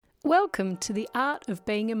Welcome to the Art of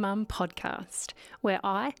Being a Mum podcast, where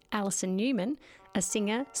I, Alison Newman, a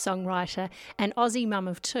singer, songwriter, and Aussie mum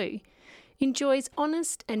of two, enjoys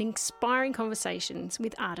honest and inspiring conversations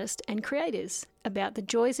with artists and creators about the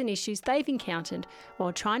joys and issues they've encountered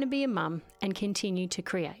while trying to be a mum and continue to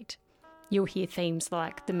create. You'll hear themes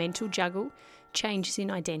like the mental juggle, changes in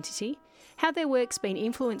identity, how their work's been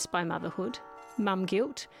influenced by motherhood, mum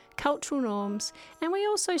guilt, cultural norms, and we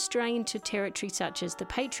also stray into territory such as the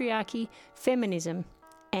patriarchy, feminism,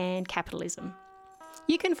 and capitalism.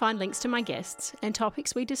 You can find links to my guests and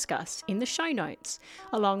topics we discuss in the show notes,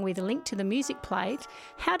 along with a link to the music played,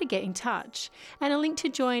 how to get in touch, and a link to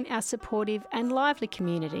join our supportive and lively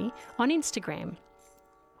community on Instagram.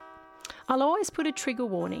 I'll always put a trigger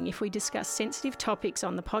warning if we discuss sensitive topics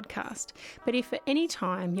on the podcast, but if at any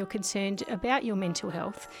time you're concerned about your mental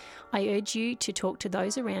health, I urge you to talk to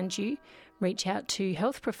those around you, reach out to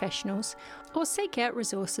health professionals, or seek out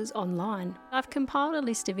resources online. I've compiled a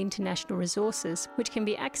list of international resources which can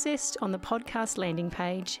be accessed on the podcast landing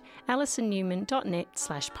page,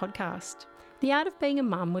 alisonnewman.net/podcast. The Art of Being a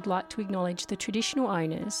Mum would like to acknowledge the traditional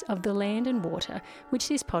owners of the land and water which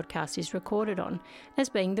this podcast is recorded on, as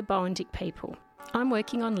being the Boandik people. I'm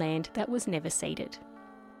working on land that was never ceded.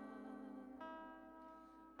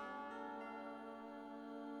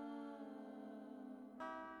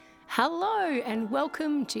 Hello and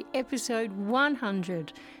welcome to episode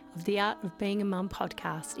 100 of the Art of Being a Mum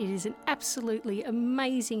podcast. It is an absolutely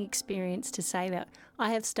amazing experience to say that I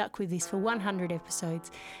have stuck with this for 100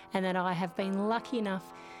 episodes and that I have been lucky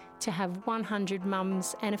enough to have 100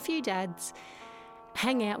 mums and a few dads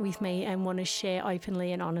hang out with me and want to share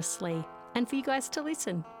openly and honestly, and for you guys to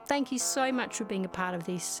listen. Thank you so much for being a part of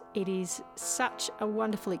this. It is such a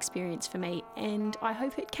wonderful experience for me and I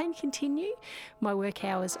hope it can continue. My work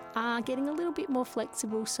hours are getting a little bit more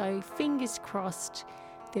flexible, so fingers crossed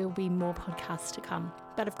there will be more podcasts to come.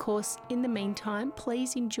 But of course, in the meantime,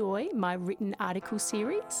 please enjoy my written article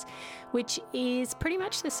series, which is pretty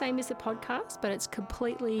much the same as the podcast, but it's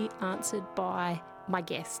completely answered by my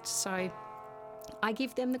guests. So I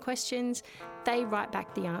give them the questions, they write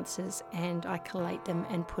back the answers, and I collate them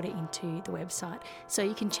and put it into the website. So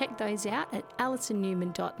you can check those out at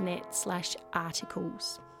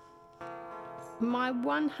alisonnewman.net/articles. My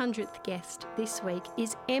 100th guest this week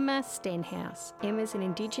is Emma Stenhouse. Emma's an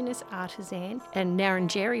Indigenous artisan and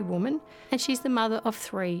Ngarrindjeri woman, and she's the mother of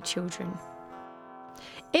 3 children.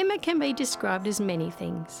 Emma can be described as many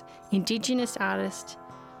things: Indigenous artist,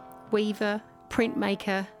 weaver,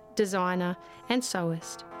 printmaker, designer, and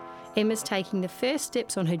sewist. Emma's taking the first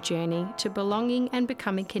steps on her journey to belonging and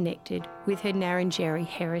becoming connected with her Ngarrindjeri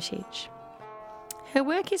heritage. Her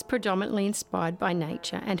work is predominantly inspired by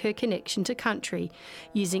nature and her connection to country,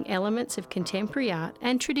 using elements of contemporary art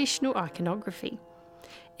and traditional iconography.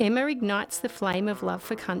 Emma ignites the flame of love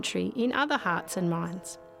for country in other hearts and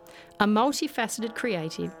minds. A multifaceted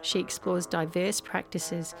creative, she explores diverse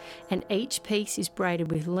practices, and each piece is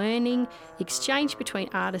braided with learning, exchange between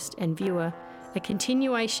artist and viewer, a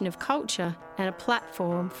continuation of culture, and a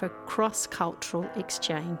platform for cross-cultural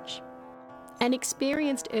exchange. An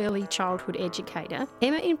experienced early childhood educator,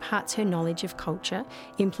 Emma imparts her knowledge of culture,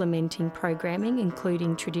 implementing programming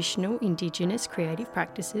including traditional Indigenous creative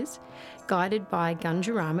practices, guided by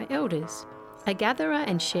Gundjerama elders. A gatherer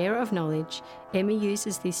and sharer of knowledge, Emma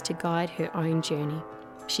uses this to guide her own journey.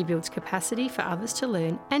 She builds capacity for others to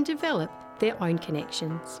learn and develop their own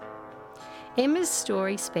connections. Emma's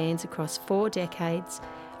story spans across 4 decades,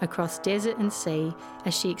 across desert and sea,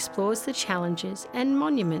 as she explores the challenges and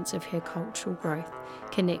monuments of her cultural growth,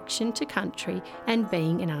 connection to country, and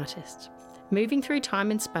being an artist. Moving through time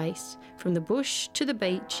and space, from the bush to the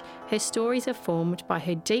beach, her stories are formed by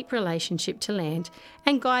her deep relationship to land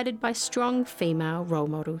and guided by strong female role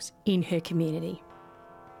models in her community.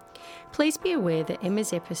 Please be aware that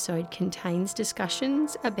Emma's episode contains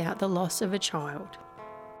discussions about the loss of a child.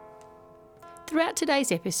 Throughout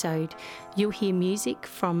today's episode, you'll hear music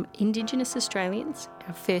from Indigenous Australians,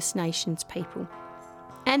 our First Nations people,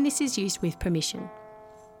 and this is used with permission.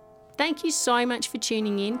 Thank you so much for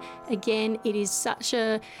tuning in. Again, it is such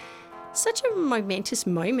a momentous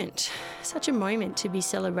moment, such a moment to be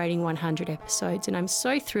celebrating 100 episodes, and I'm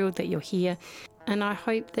so thrilled that you're here, and I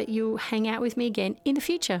hope that you'll hang out with me again in the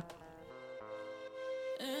future.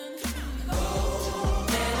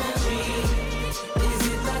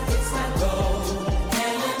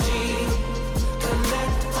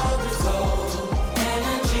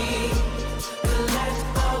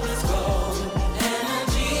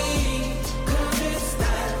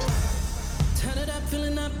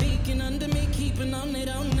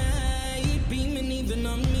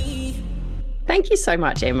 thank you so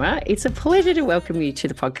much, Emma. It's a pleasure to welcome you to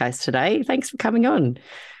the podcast today. Thanks for coming on.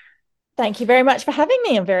 Thank you very much for having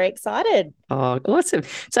me. I'm very excited. Oh, awesome.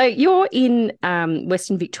 So you're in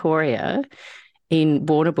Western Victoria in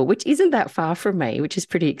Warrnambool, which isn't that far from me, which is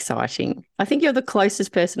pretty exciting. I think you're the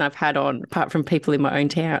closest person I've had on, apart from people in my own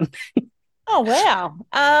town. Oh wow.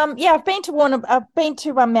 Yeah, I've been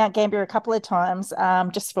to Mount Gambier a couple of times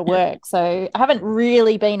just for Yeah. work. So I haven't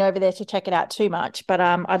really been over there to check it out too much, but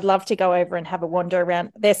I'd love to go over and have a wander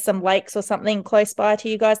around. There's some lakes or something close by to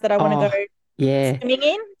you guys that I want to Oh, go yeah. swimming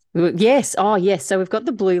in. Yes. Oh, yes. So we've got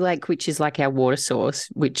the Blue Lake, which is like our water source,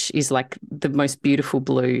 which is like the most beautiful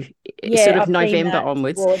blue, sort Yeah, of I've seen November that. It's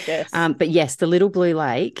onwards. gorgeous. But yes, the Little Blue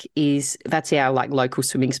Lake that's our like local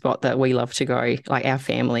swimming spot that we love to go, like our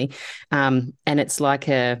family. And it's like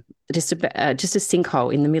just a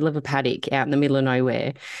sinkhole in the middle of a paddock out in the middle of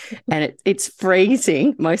nowhere, and it's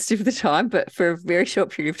freezing most of the time, but for a very short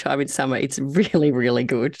period of time in summer, it's really, really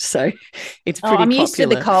good. So it's Oh, pretty I'm used to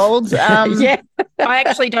the popular. cold. Yeah. I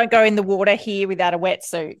actually don't go in the water here without a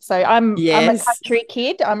wetsuit. So I'm a Yes. country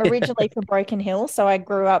kid. I'm originally from Broken Hill, so I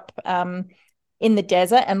grew up in the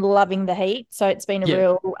desert and loving the heat. So it's been a Yeah.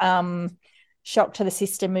 real shock to the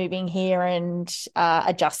system moving here and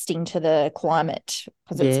adjusting to the climate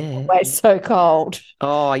because it's Yeah. always so cold.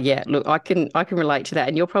 Oh yeah. Look, I can relate to that.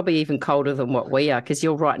 And you're probably even colder than what we are because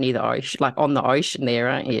you're right near the ocean, like on the ocean there,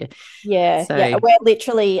 aren't you? Yeah, yeah. So We're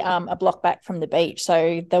literally a block back from the beach,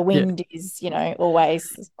 so the yeah. wind is,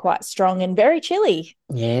 always quite strong and very chilly.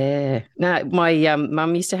 Yeah. No, my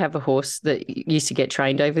mum used to have a horse that used to get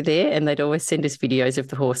trained over there, and they'd always send us videos of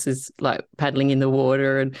the horses like paddling in the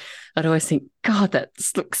water. And I'd always think, God, that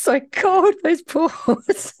looks so cold, those poor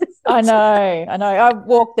horses. I know, I know. I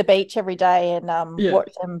walk the beach every day and Yeah.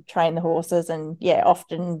 watch them train the horses, and yeah,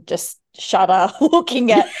 often just shudder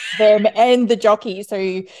looking at them and the jockeys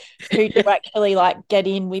who do actually like get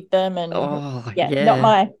in with them, and Oh, yeah,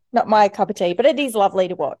 yeah. not my cup of tea, but it is lovely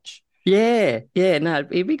to watch. Yeah. Yeah. No,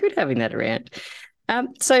 it'd be good having that around.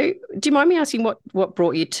 So do you mind me asking what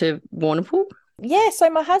brought you to Warrnambool? Yeah, so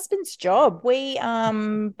my husband's job, we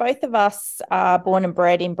both of us are born and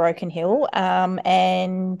bred in Broken Hill,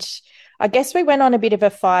 and I guess we went on a bit of a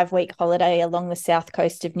 5-week holiday along the south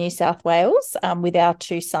coast of New South Wales with our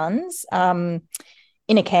two sons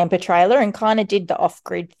in a camper trailer and kind of did the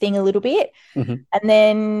off-grid thing a little bit, Hmm. and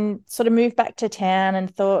then sort of moved back to town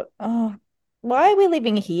and thought, oh, why are we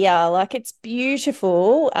living here? Like it's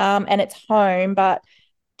beautiful and it's home, but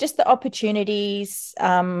just the opportunities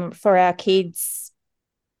for our kids,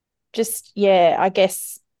 just, yeah, I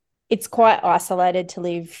guess it's quite isolated to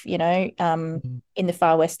live, in the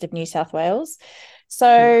far west of New South Wales. Yeah.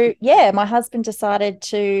 So, yeah, my husband decided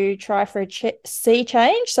to try for a sea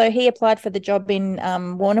change. So he applied for the job in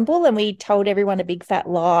Warrnambool, and we told everyone a big fat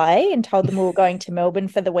lie and told them we were going to Melbourne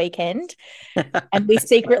for the weekend. And we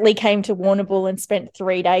secretly came to Warrnambool and spent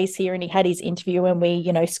 3 days here. And he had his interview, and we,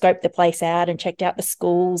 scoped the place out and checked out the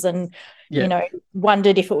schools and, Yeah.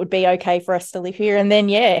 wondered if it would be okay for us to live here. And then,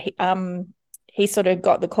 yeah, he sort of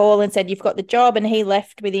got the call and said, you've got the job. And he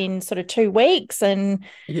left within sort of 2 weeks. And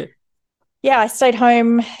Yeah. yeah, I stayed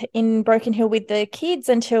home in Broken Hill with the kids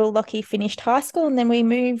until Lockie finished high school. And then we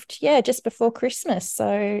moved, yeah, just before Christmas.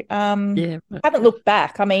 So Yeah. haven't looked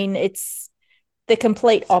back. I mean, it's the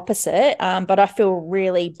complete opposite. But I feel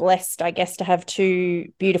really blessed, I guess, to have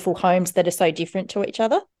two beautiful homes that are so different to each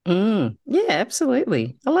other. Yeah,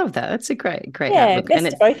 absolutely. I love that. That's a great Yeah, outlook. And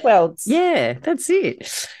best of both worlds. yeah, that's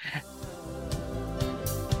it.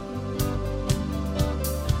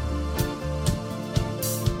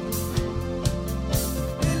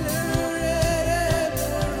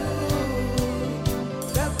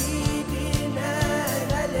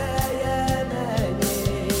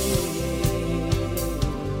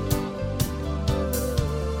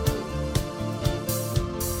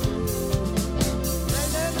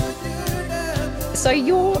 So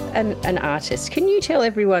you're an artist. Can you tell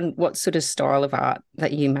everyone what sort of style of art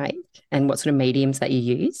that you make and what sort of mediums that you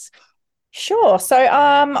use? Sure. So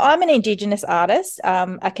I'm an Indigenous artist,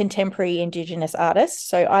 a contemporary Indigenous artist.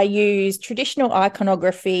 So I use traditional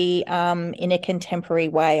iconography in a contemporary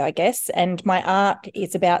way, I guess. And my art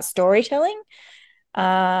is about storytelling.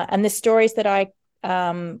 And the stories that I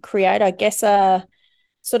create, I guess,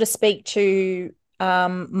 sort of speak to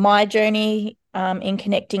my journey in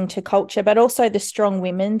connecting to culture, but also the strong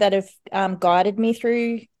women that have guided me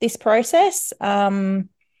through this process. I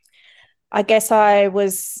guess I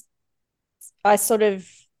sort of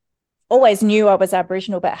always knew I was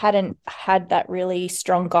Aboriginal, but hadn't had that really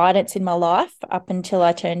strong guidance in my life up until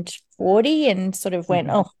I turned 40 and sort of went,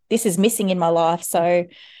 Mhm. oh, this is missing in my life. So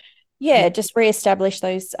yeah, just reestablish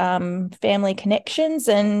those family connections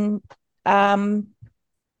and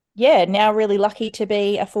yeah, now really lucky to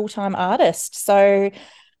be a full-time artist. So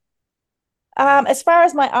as far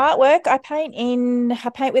as my artwork, I paint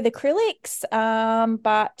with acrylics,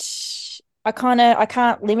 but I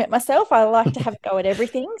can't limit myself. I like to have a go at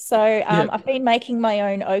everything. So Yeah. I've been making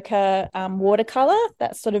my own ochre watercolor.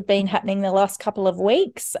 That's sort of been happening the last couple of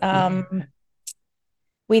weeks.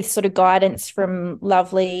 With sort of guidance from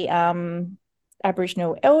lovely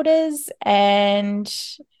Aboriginal elders. And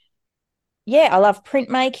yeah, I love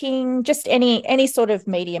printmaking, just any sort of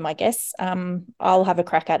medium, I guess. I'll have a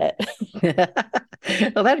crack at it.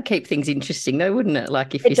 Well, that'd keep things interesting, though, wouldn't it?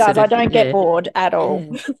 Like if It you does. sort I of, don't get yeah. bored at all.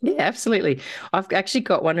 Yeah, yeah, absolutely. I've actually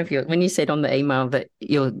got one of your, when you said on the email that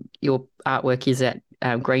your artwork is at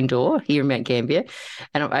Green Door here in Mount Gambier,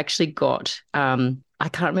 and I've actually got I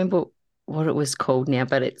can't remember what it was called now,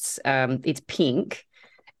 but it's pink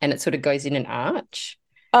and it sort of goes in an arch.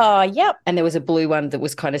 Oh, yep. And there was a blue one that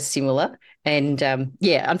was kind of similar. And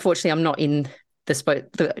yeah, unfortunately, I'm not in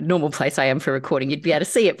the normal place I am for recording. You'd be able to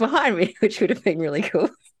see it behind me, which would have been really cool.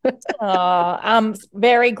 Oh, I'm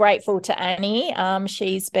very grateful to Annie.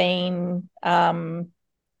 She's been a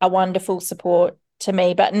wonderful support to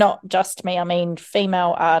me, but not just me. I mean,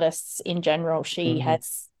 female artists in general. She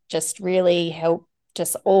has just really helped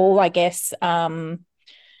us all, I guess.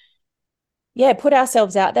 Yeah, put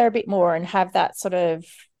ourselves out there a bit more and have that sort of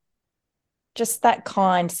just that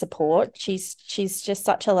kind support. She's just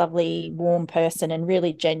such a lovely, warm person and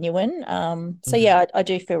really genuine. So yeah, I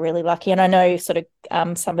do feel really lucky, and I know sort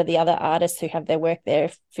of some of the other artists who have their work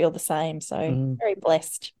there feel the same. So very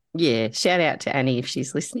blessed. Yeah, shout out to Annie if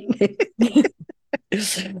she's listening.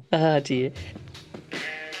 Oh dear.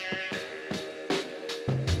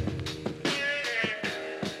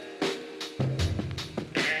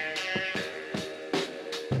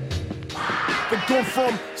 They've gone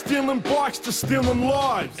from stealing bikes to stealing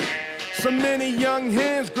lives. So many young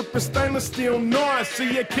hands grip a stainless steel knife.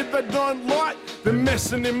 See a kid they don't like, they're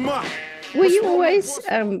messing him up. Were you always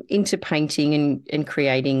into painting and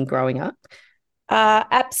creating growing up?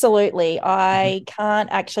 Absolutely. I can't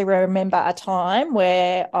actually remember a time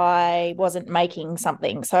where I wasn't making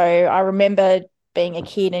something. So I remember being a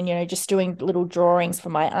kid and, just doing little drawings for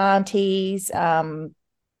my aunties.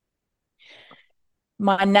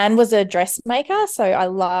 My nan was a dressmaker, so I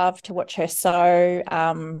love to watch her sew.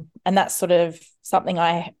 And that's sort of something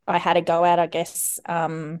I had a go at, I guess,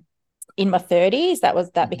 in my 30s.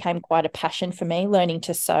 That became quite a passion for me, learning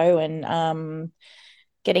to sew and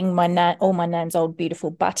getting all my nan's old beautiful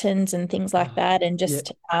buttons and things like that, and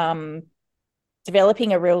just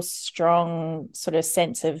developing a real strong sort of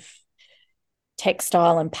sense of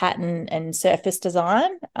textile and pattern and surface design.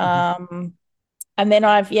 And then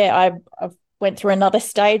I've went through another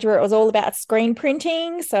stage where it was all about screen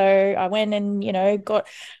printing. So I went and,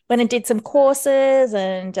 went and did some courses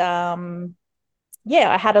and,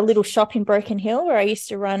 I had a little shop in Broken Hill where I used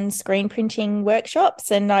to run screen printing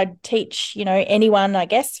workshops, and I'd teach, anyone, I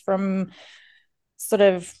guess, from sort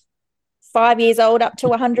of 5 years old up to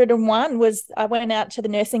 101. I went out to the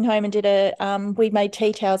nursing home and did we made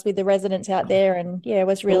tea towels with the residents out there, and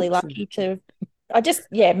was really lucky to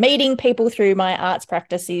meeting people through my arts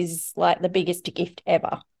practice is like the biggest gift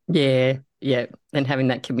ever. Yeah, yeah. And having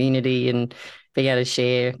that community and being able to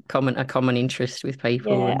share a common interest with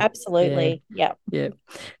people. Yeah, absolutely. Yeah.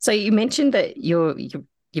 So you mentioned that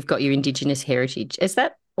you've got your Indigenous heritage. Has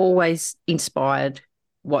that always inspired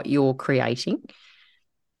what you're creating?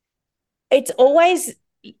 It's always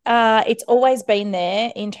been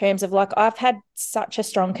there in terms of, like, I've had such a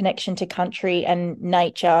strong connection to country and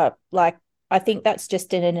nature. Like, I think that's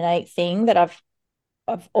just an innate thing that I've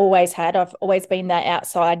always had. I've always been that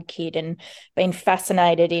outside kid and been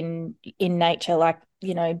fascinated in nature, like,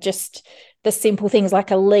 just the simple things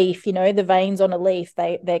like a leaf, the veins on a leaf,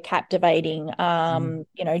 they're captivating.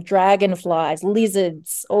 Dragonflies,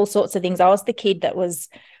 lizards, all sorts of things. I was the kid that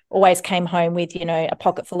always came home with, a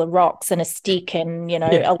pocket full of rocks and a stick and,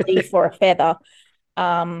 a leaf or a feather.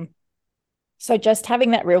 So just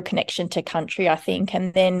having that real connection to country, I think,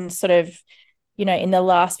 and then sort of, in the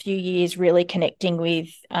last few years, really connecting with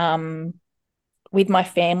my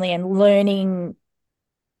family and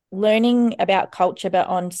learning about culture, but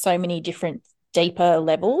on so many different deeper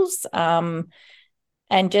levels. And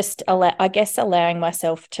just allowing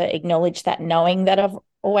myself to acknowledge that knowing that I've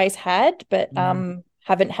always had, but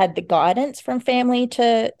haven't had the guidance from family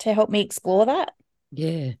to help me explore that.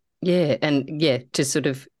 Yeah. To sort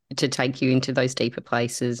of to take you into those deeper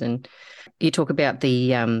places. And you talk about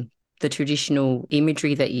the the traditional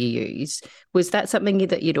imagery that you use, was that something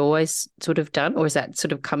that you'd always sort of done, or has that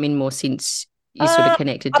sort of come in more since you sort of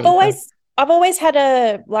connected deeper? I've always had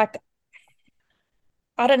a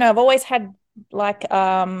I don't know, I've always had like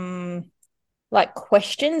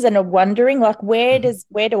questions and a wondering, like where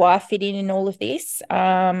do I fit in all of this?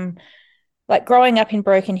 Like growing up in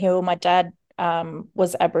Broken Hill, my dad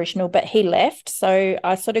was Aboriginal, but he left. So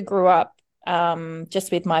I sort of grew up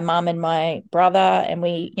just with my mum and my brother, and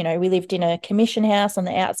we lived in a commission house on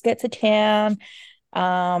the outskirts of town.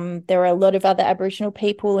 There were a lot of other Aboriginal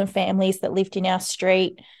people and families that lived in our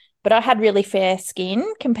street, but I had really fair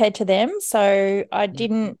skin compared to them. So I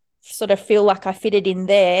didn't sort of feel like I fitted in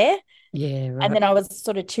there. Yeah, right. And then I was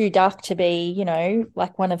sort of too dark to be,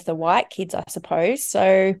 like one of the white kids, I suppose.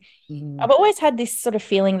 So I've always had this sort of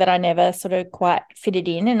feeling that I never sort of quite fitted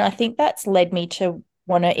in. And I think that's led me to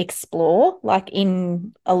want to explore, like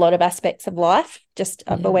in a lot of aspects of life. Just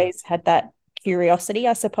I've always had that curiosity,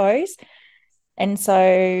 I suppose. And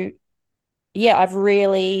so, yeah, I've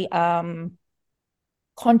really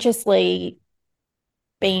consciously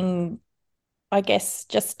been, I guess,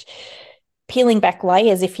 just peeling back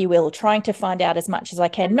layers, if you will, trying to find out as much as I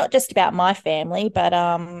can, not just about my family, but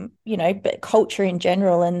but culture in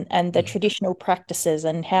general, and the traditional practices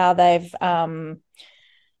and how they've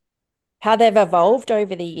evolved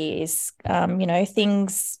over the years.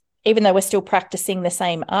 Things, even though we're still practicing the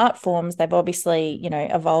same art forms, they've obviously,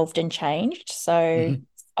 evolved and changed. So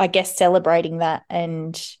I guess celebrating that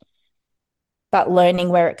but learning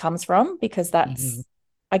where it comes from, because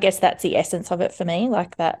I guess that's the essence of it for me,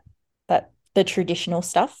 like that the traditional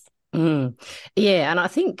stuff. Yeah, and I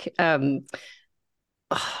think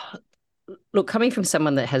look, coming from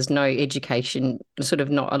someone that has no education, sort of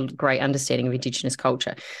not a great understanding of Indigenous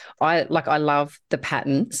culture, I love the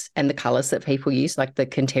patterns and the colours that people use, like the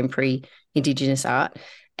contemporary Indigenous art.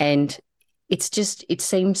 And it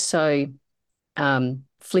seems so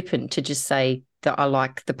flippant to just say that I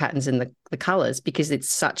like the patterns and the colours, because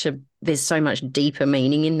there's so much deeper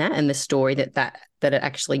meaning in that, and the story that it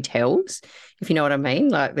actually tells, if you know what I mean.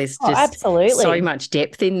 Like there's just absolutely so much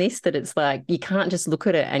depth in this that it's like you can't just look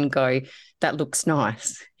at it and go, that looks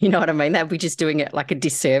nice. You know what I mean? That'd be just doing it like a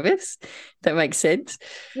disservice. That makes sense.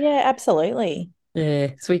 Yeah, absolutely.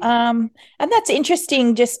 Yeah. Sweet. And that's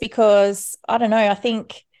interesting just because, I don't know, I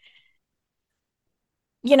think,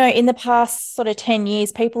 in the past sort of 10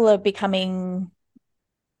 years, people are becoming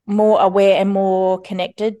more aware and more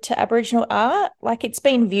connected to Aboriginal art. Like it's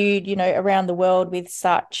been viewed, around the world with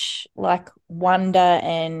such like wonder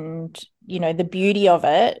and, the beauty of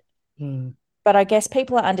it. But I guess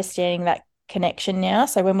people are understanding that connection now.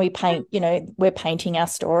 So when we paint, we're painting our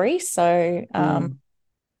story. So,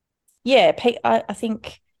 yeah,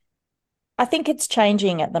 I think it's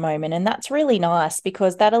changing at the moment, and that's really nice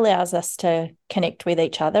because that allows us to connect with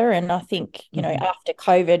each other. And I think, after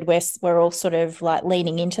COVID, we're all sort of like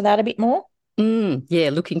leaning into that a bit more. Yeah,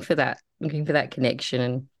 looking for that connection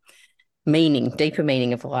and meaning, deeper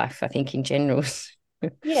meaning of life, I think in general.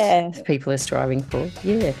 Yeah. People are striving for.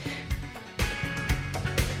 Yeah.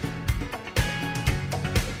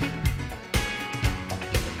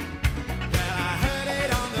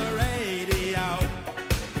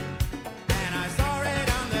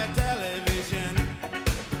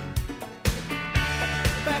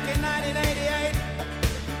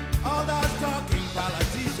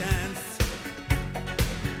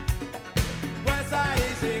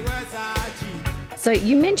 So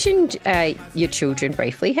you mentioned your children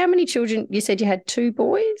briefly. How many children? You said you had 2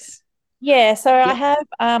 boys? Yeah, so I have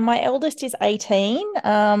my eldest is 18,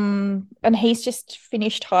 and he's just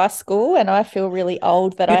finished high school, and I feel really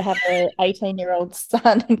old that I have an 18-year-old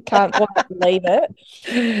son and can't quite believe it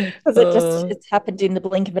because it's happened in the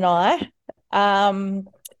blink of an eye. And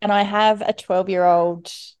I have a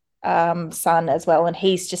 12-year-old son as well, and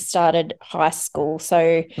he's just started high school.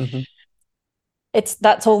 So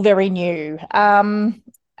that's all very new. And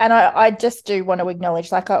I just do want to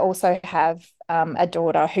acknowledge, like I also have a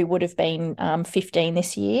daughter who would have been 15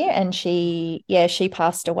 this year, and she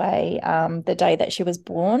passed away the day that she was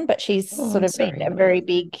born, but she's sort of been a very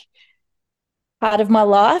big part of my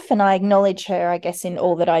life, and I acknowledge her, I guess, in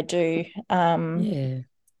all that I do.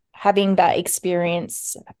 Having that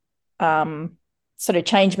experience sort of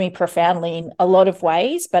changed me profoundly in a lot of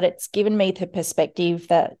ways, but it's given me the perspective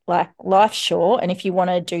that like life's short, and if you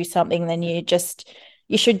want to do something, then you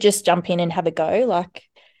should just jump in and have a go. Like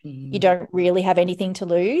you don't really have anything to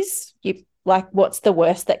lose. You like, what's the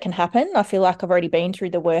worst that can happen? I feel like I've already been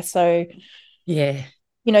through the worst. So,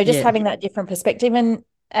 having that different perspective. And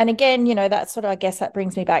And again, that's sort of, I guess that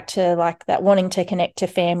brings me back to like that wanting to connect to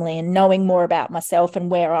family and knowing more about myself and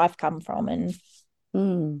where I've come from. And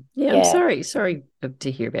yeah, I'm sorry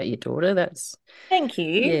to hear about your daughter. That's thank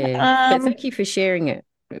you. but thank you for sharing it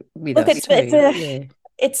with Look, us too.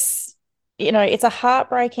 it's a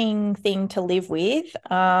heartbreaking thing to live with.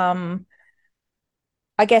 I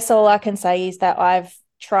guess all I can say is that I've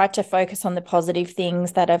tried to focus on the positive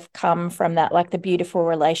things that have come from that, like the beautiful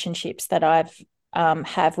relationships that I've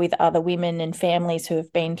have with other women and families who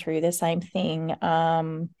have been through the same thing.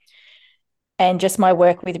 And just my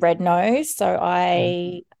work with Red Nose. So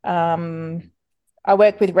I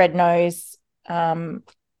work with Red Nose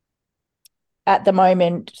at the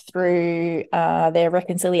moment through their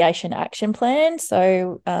Reconciliation Action Plan,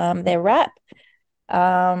 so their RAP,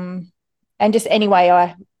 and just any way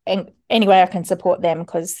I can support them,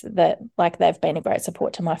 because they've been a great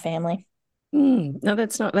support to my family. No,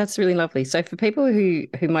 that's really lovely. So for people who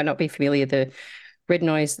might not be familiar, the Red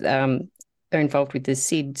Nose are involved with the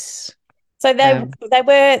SIDS. So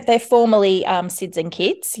they're formerly SIDS and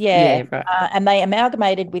Kids, yeah, right. And they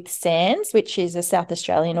amalgamated with SANS, which is a South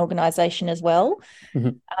Australian organisation as well.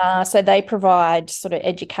 So they provide sort of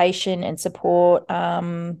education and support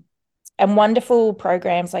and wonderful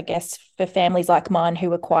programs, I guess, for families like mine who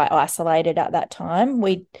were quite isolated at that time.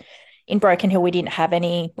 In Broken Hill, we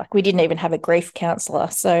didn't even have a grief counsellor.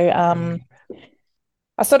 So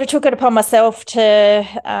I sort of took it upon myself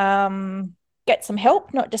to get some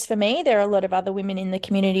help, not just for me. There are a lot of other women in the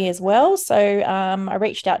community as well. So I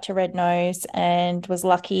reached out to Red Nose and was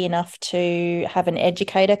lucky enough to have an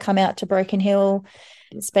educator come out to Broken Hill,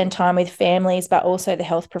 spend time with families, but also the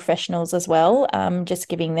health professionals as well, just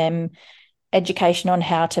giving them education on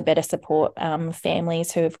how to better support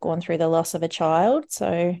families who have gone through the loss of a child.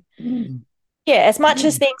 So, as much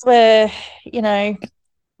as things were,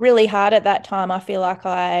 really hard at that time, I feel like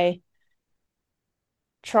I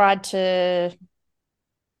tried to,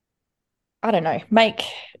 I don't know, make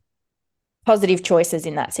positive choices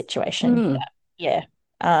in that situation.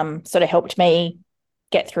 Sort of helped me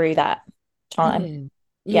get through that time.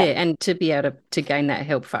 Yeah. And to be able to gain that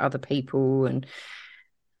help for other people. And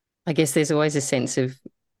I guess there's always a sense of,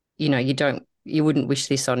 you wouldn't wish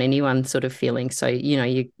this on anyone sort of feeling. So,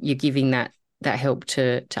 you're giving that help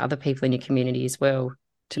to other people in your community as well.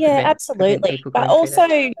 Absolutely. But also,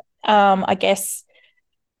 I guess,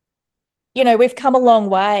 we've come a long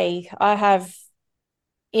way. I have,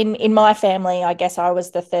 in my family, I guess I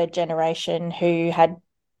was the third generation who had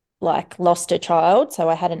lost a child. So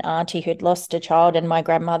I had an auntie who'd lost a child, and my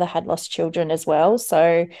grandmother had lost children as well.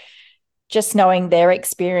 So just knowing their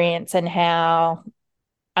experience and how,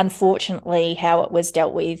 unfortunately, how it was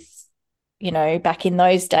dealt with, back in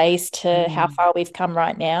those days to how far we've come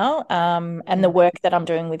right now. And the work that I'm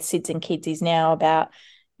doing with SIDS and Kids is now about,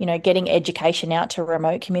 getting education out to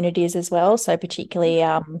remote communities as well. So particularly,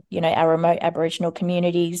 our remote Aboriginal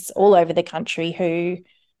communities all over the country who,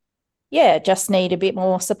 just need a bit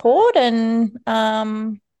more support. And,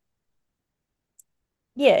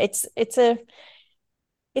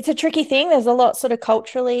 it's a tricky thing. There's a lot sort of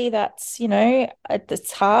culturally that's,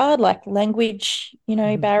 it's hard, like language,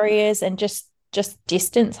 barriers, and just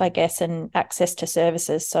distance, I guess, and access to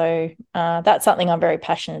services. So that's something I'm very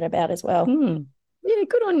passionate about as well. Yeah,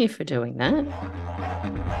 good on you for doing that.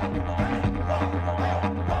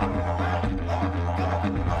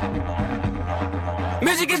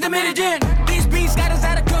 Music is the medicine. These beats got us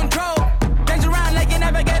out of control. Dance around like you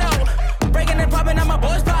never get old. Breaking and popping on my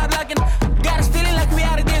boys pop locking. Got us feeling like we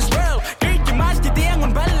out of this world. Dirty mask, the young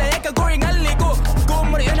one balle, eka going alego. Go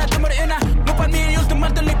moriuna, to moriuna. Mupan me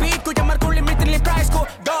ultimately beat, ko jamar ko limitedly price ko.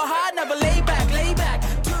 Go hard, never lay back.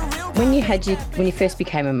 When you first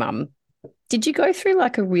became a mum, did you go through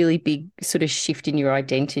like a really big sort of shift in your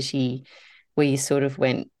identity where you sort of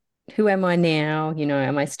went, who am I now?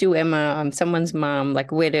 Am I still Emma? I'm someone's mum.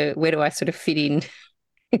 Like, where do I sort of fit in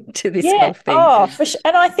to this whole thing? Oh, for sure.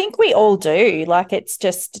 And I think we all do. Like, that's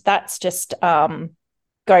just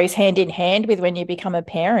goes hand in hand with when you become a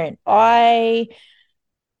parent. When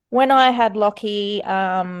I had Lockie,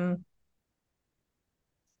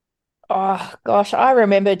 oh gosh, I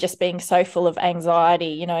remember just being so full of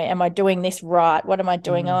anxiety. Am I doing this right? What am I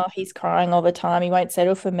doing? Oh, he's crying all the time. He won't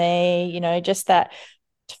settle for me. Just that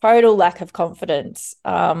total lack of confidence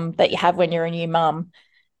that you have when you're a new mum.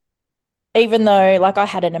 Even though, I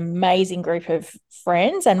had an amazing group of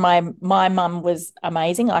friends, and my mum was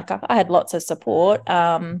amazing. I had lots of support.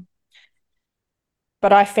 But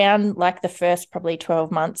I found the first probably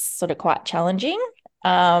 12 months sort of quite challenging.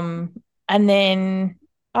 And then,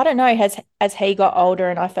 I don't know, as he got older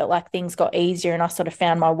and I felt like things got easier and I sort of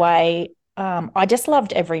found my way, I just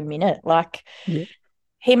loved every minute. Like Yeah.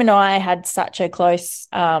 him and I had such a close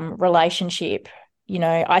relationship. You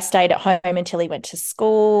know, I stayed at home until he went to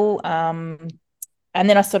school. And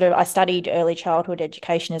then I studied early childhood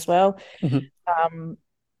education as well. Mhm.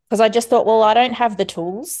 Because I just thought, well, I don't have the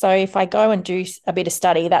tools. So if I go and do a bit of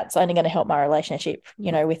study, that's only going to help my relationship,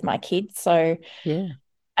 you know, with my kids. So, Yeah.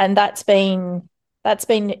 and that's been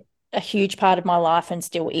a huge part of my life and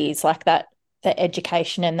still is like that, the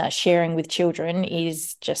education and that sharing with children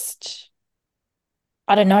is just,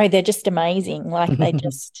 I don't know, they're just amazing. Like they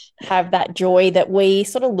just have that joy that we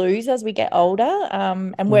sort of lose as we get older.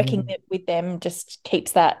 And working Mm. with them just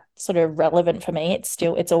keeps that sort of relevant for me.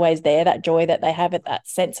 It's always there, that joy that they have, at that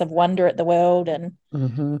sense of wonder at the world. And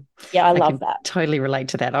hmm yeah, I I love can that. totally relate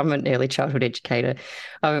to that. I'm an early childhood educator.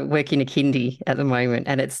 I work in a kindy at the moment,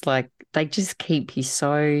 and it's like they just keep you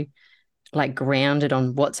so like grounded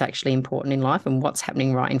on what's actually important in life and what's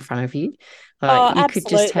happening right in front of you. Oh, You could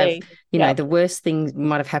just have, absolutely. Yeah. the worst thing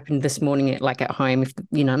might have happened this morning like at home, if,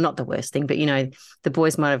 not the worst thing, but, the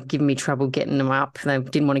boys might have given me trouble getting them up. They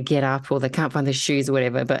didn't want to get up or they can't find their shoes or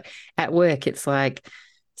whatever. But at work, it's like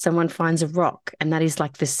someone finds a rock and that is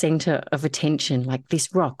like the center of attention. Like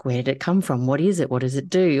this rock, where did it come from? What is it? What does it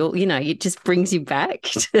do? Or, it just brings you back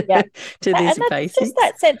Yeah. to And these that's just basics.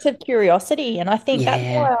 that sense of curiosity. And I think that's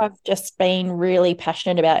Yeah. why I've just been really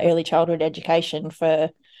passionate about early childhood education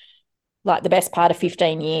for like the best part of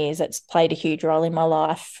 15 years. It's played a huge role in my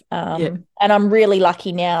life. Yeah. And I'm really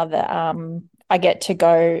lucky now that I get to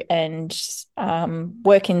go and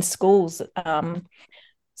work in schools,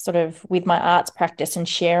 sort of with my arts practice and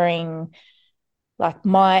sharing like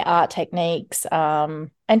my art techniques,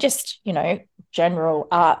 and just, general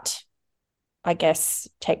art, I guess,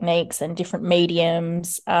 techniques and different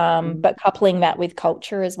mediums, but coupling that with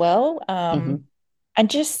culture as well. Mm-hmm. And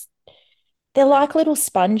just they're like little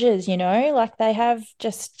sponges, like they have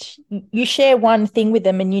just, you share one thing with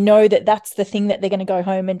them and you know that that's the thing that they're going to go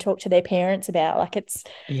home and talk to their parents about. Like yeah,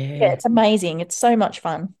 Yeah. it's amazing. It's so much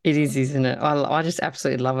fun. It is, isn't it? I just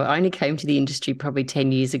absolutely love it. I only came to the industry probably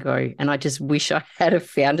 10 years ago, and I just wish I had have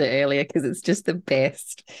found it earlier because it's just the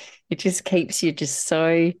best. It just keeps you just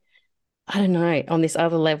so, I don't know, on this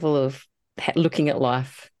other level of looking at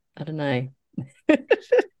life. I don't know.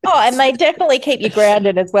 Oh, and they definitely keep you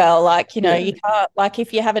grounded as well. Like, Yeah. you can't, like,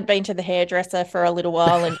 if you haven't been to the hairdresser for a little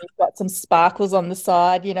while and you've got some sparkles on the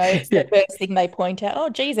side, it's the Yeah. first thing they point out. Oh,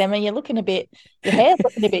 geez, Emma, your hair's looking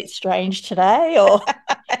a bit strange today, or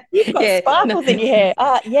you've got Yeah. No, sparkles in your hair.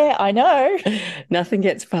 Yeah, I know. nothing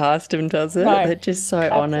gets past them, does it? No, They're just so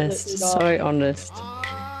honest, absolutely not. so honest.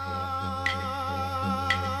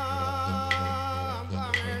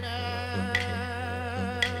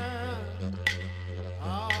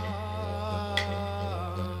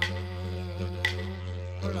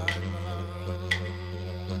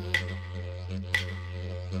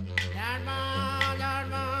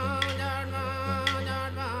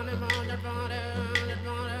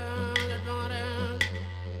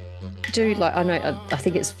 Do like I know I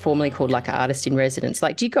think it's formally called like an artist in residence.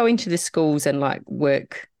 Like, do you go into the schools and like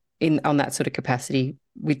work in on that sort of capacity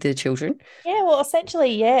with the children? Yeah, well,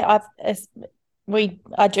 essentially, yeah,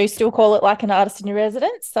 I do still call it like an artist in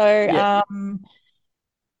residence. So, Yeah.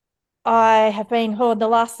 I have been the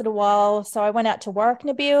last little while. So I went out to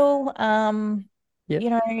Warwicknabeal.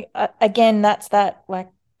 Yep. Again, that's that, like,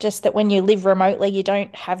 just that when you live remotely, you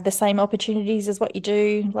don't have the same opportunities as what you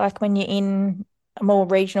do like when you're in a more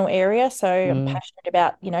regional area. So I'm Mm, passionate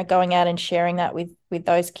about, going out and sharing that with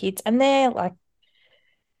those kids. And they're like,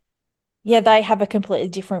 yeah, they have a completely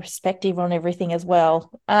different perspective on everything as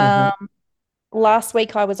well. hmm Last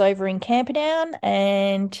week I was over in Camperdown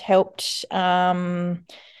and helped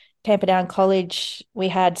Camperdown College. We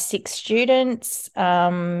had 6 students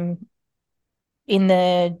in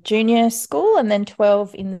the junior school and then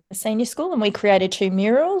 12 in the senior school, and we created 2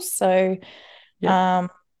 murals. So Yep.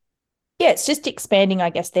 yeah, it's just expanding,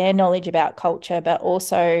 I guess, their knowledge about culture, but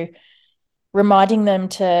also reminding them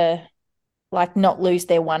to like not lose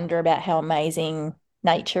their wonder about how amazing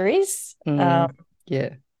nature is. Yeah.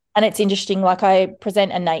 And it's interesting, like I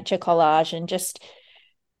present a nature collage and just,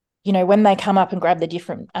 when they come up and grab the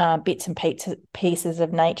different bits and pieces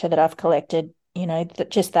of nature that I've collected,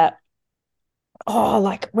 that, oh,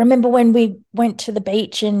 like remember when we went to the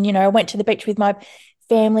beach and, I went to the beach with my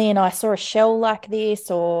family and I saw a shell like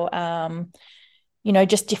this, or,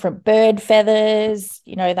 just different bird feathers.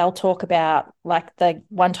 They'll talk about like the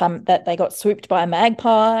one time that they got swooped by a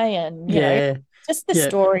magpie and, Yeah. just the Yeah.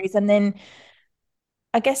 stories. And then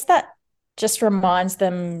I guess that just reminds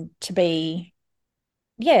them to be,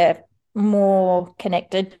 yeah, more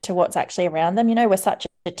connected to what's actually around them. We're such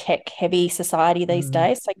a tech-heavy society these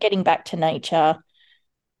days. So getting back to nature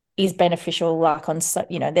is beneficial, like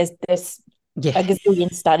there's a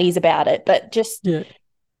gazillion studies about it, but just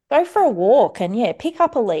go for a walk and pick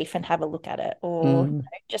up a leaf and have a look at it, or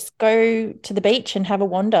just go to the beach and have a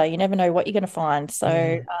wander. You never know what you're going to find.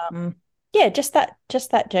 So just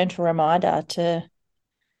that gentle reminder to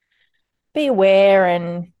be aware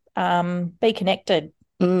and be connected.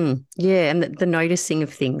 And the noticing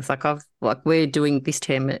of things. We're doing this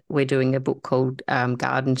term, we're doing a book called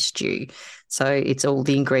Garden Stew. So it's all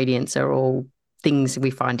the ingredients are all things we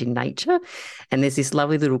find in nature. And there's this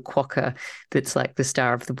lovely little quokka that's like the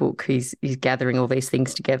star of the book. He's gathering all these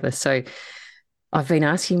things together. So I've been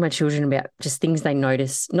asking my children about just things they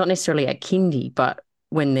notice, not necessarily at kindy, but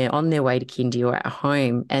when they're on their way to kindy or at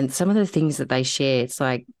home. And some of the things that they share, it's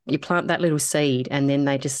like you plant that little seed and then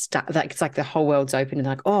they just start, it's like the whole world's open and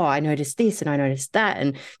like, oh, I noticed this and I noticed that.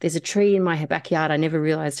 And there's a tree in my backyard. I never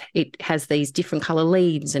realized it has these different color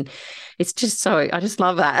leaves. And it's just so, I just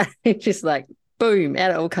love that. It's just like, boom,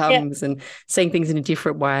 out it all comes and seeing things in a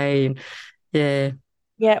different way. And yeah,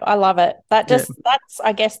 I love it. I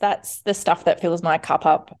guess that's the stuff that fills my cup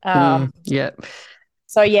up.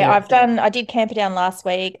 So I did Camperdown last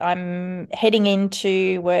week. I'm heading in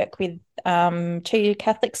to work with 2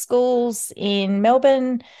 Catholic schools in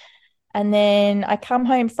Melbourne, and then I come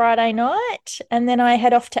home Friday night, and then I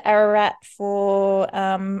head off to Ararat for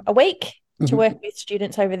a week to work with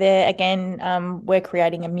students over there. Again, we're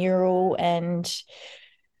creating a mural, and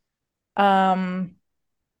I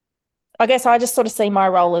guess I just sort of see my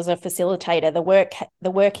role as a facilitator.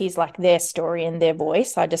 The work is like their story and their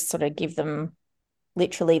voice. I just sort of give them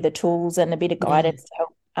literally the tools and a bit of guidance to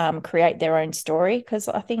help create their own story, because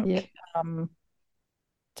I think it's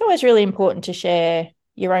always really important to share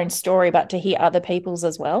your own story, but to hear other people's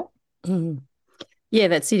as well. Yeah,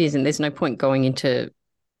 that's it, isn't there's no point going into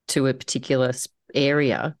a particular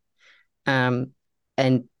area and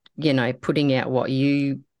putting out what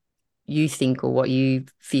you think or what you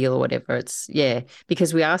feel or whatever. It's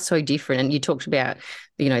because we are so different. And you talked about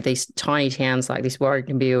these tiny towns like this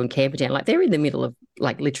Warragambeel and Camperdown, like they're in the middle of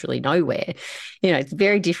like literally nowhere. It's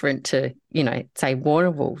very different to say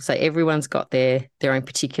Warrnambool. So everyone's got their own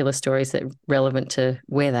particular stories that are relevant to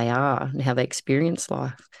where they are and how they experience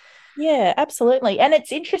life. Yeah, absolutely. And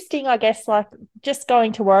it's interesting, I guess, like just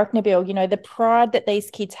going to Warrnambool, the pride that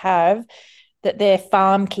these kids have, that they're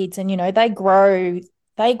farm kids, and they grow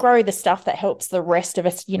the stuff that helps the rest of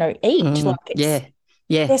us, eat.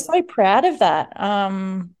 They're so proud of that.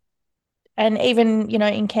 And even,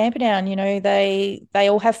 in Camperdown, they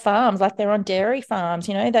all have farms, like they're on dairy farms,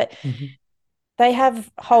 that they have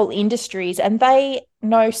whole industries, and they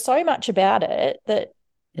know so much about it that,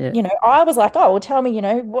 I was like, oh, well, tell me,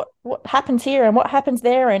 what happens here and what happens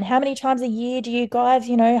there, and how many times a year do you guys,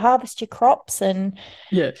 harvest your crops? And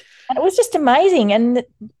and it was just amazing. And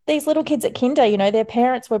these little kids at kinder, their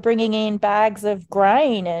parents were bringing in bags of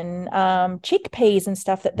grain and chickpeas and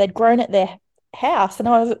stuff that they'd grown at their house.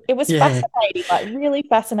 And it was fascinating, like really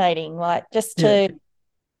fascinating, like just to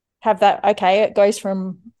have that. Okay, it goes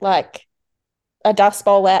from like a dust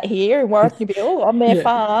bowl out here in Warrnambool on their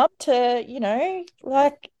farm to,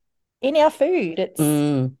 like in our food.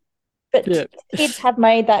 Kids have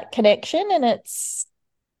made that connection, and it's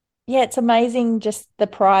amazing just the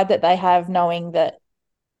pride that they have knowing that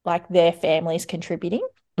like their family's contributing.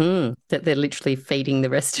 That they're literally feeding the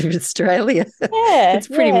rest of Australia. Yeah. It's a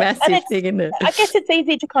pretty massive thing, isn't it? I guess it's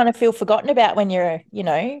easy to kind of feel forgotten about when you're,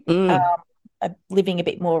 living a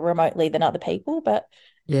bit more remotely than other people. But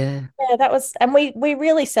that was, and we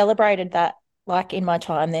really celebrated that, like in my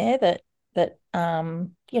time there, that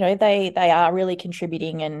they are really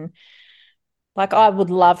contributing, and like I would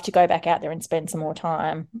love to go back out there and spend some more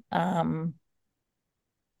time.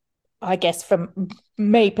 I guess for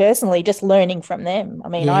me personally, just learning from them. I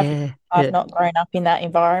mean, I've not grown up in that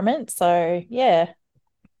environment, so yeah.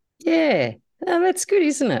 That's good,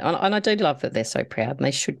 isn't it? And I do love that they're so proud, and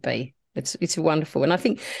they should be. It's wonderful. And I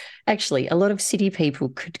think actually a lot of city people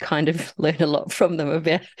could kind of learn a lot from them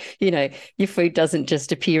about, your food doesn't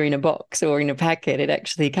just appear in a box or in a packet. It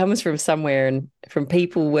actually comes from somewhere and from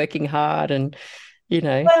people working hard and, to see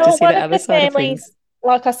the other side of things.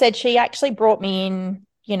 Like I said, she actually brought me in,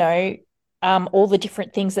 all the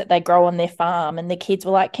different things that they grow on their farm, and the kids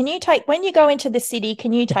were like, when you go into the city,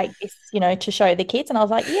 can you take this, to show the kids? And I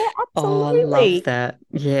was like, yeah, absolutely. Oh, I love that.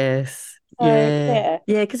 Yes.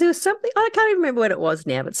 Because there was something, I can't even remember what it was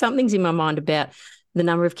now, but something's in my mind about the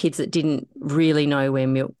number of kids that didn't really know where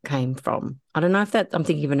milk came from. I don't know if I'm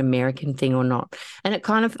thinking of an American thing or not. And it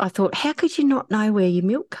kind of, I thought, how could you not know where your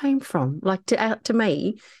milk came from? Like to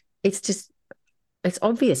me, it's just it's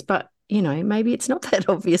obvious, but maybe it's not that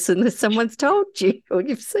obvious unless someone's told you or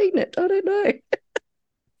you've seen it. I don't know.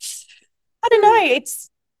 I don't know. It's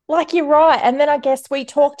like you're right. And then I guess we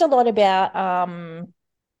talked a lot about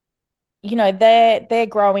they're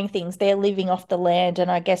growing things, they're living off the land.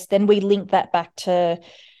 And I guess then we link that back to,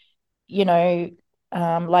 you know,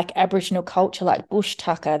 like Aboriginal culture, like bush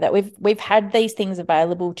tucker, that we've had these things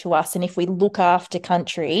available to us. And if we look after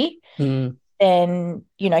country, then,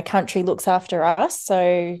 country looks after us.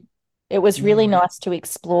 So it was really nice to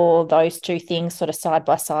explore those two things sort of side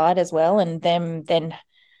by side as well. And them then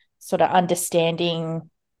sort of understanding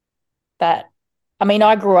that. I mean,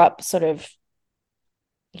 I grew up sort of,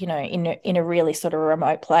 in a really sort of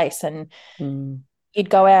remote place, and you'd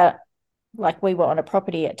go out, like we were on a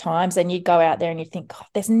property at times, and you'd go out there and you'd think, God,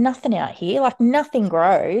 there's nothing out here, like nothing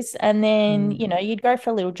grows. And then, you'd go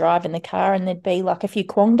for a little drive in the car and there'd be like a few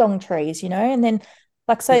quandong trees, and then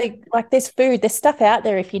like there's food, there's stuff out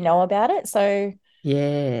there if you know about it. So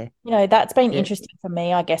yeah, that's been interesting for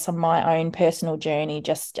me, I guess, on my own personal journey,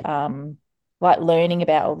 just like learning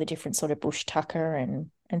about all the different sort of bush tucker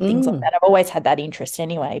and things like that. I've always had that interest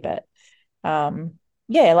anyway, but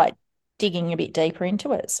like digging a bit deeper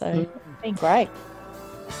into it. So it's been great.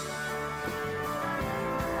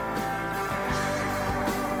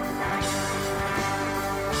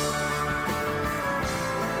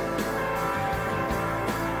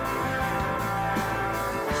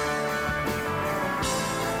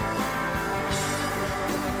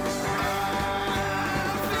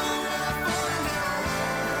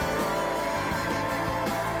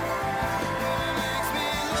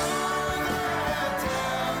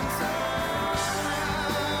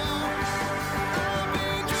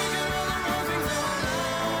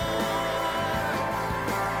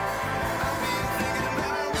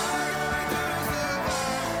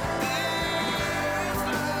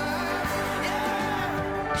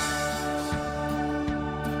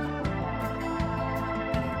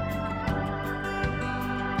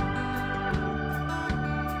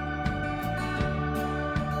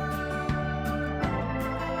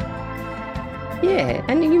 Yeah,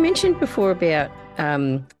 and you mentioned before about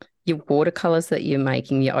your watercolors that you're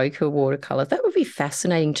making, your ochre watercolors. That would be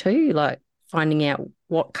fascinating too, like finding out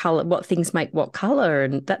what things make what color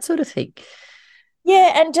and that sort of thing.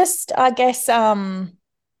 Yeah, and just I guess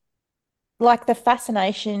like the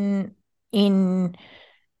fascination in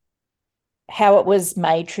how it was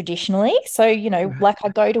made traditionally. So, like I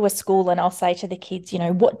go to a school and I'll say to the kids,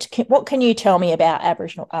 what can you tell me about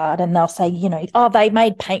Aboriginal art? And they'll say, oh, they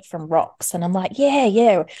made paint from rocks. And I'm like,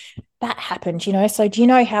 yeah, that happened, So do you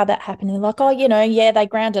know how that happened? And they're like, oh, yeah, they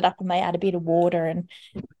ground it up and they add a bit of water. And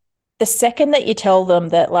the second that you tell them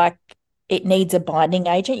that, like, it needs a binding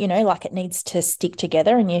agent, like it needs to stick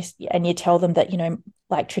together, and you tell them that,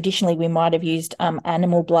 like traditionally we might have used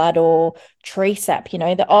animal blood or tree sap,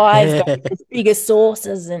 the eyes go to bigger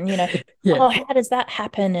sources, and oh, how does that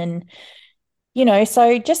happen? And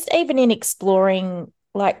so just even in exploring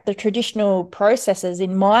like the traditional processes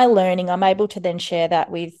in my learning, I'm able to then share that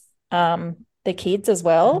with the kids as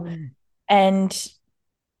well. And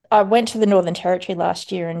I went to the Northern Territory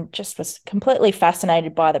last year and just was completely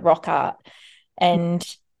fascinated by the rock art, and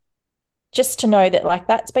just to know that, like,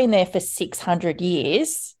 that's been there for 600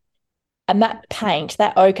 years, and that paint,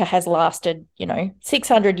 that ochre has lasted,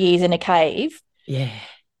 600 years in a cave. Yeah.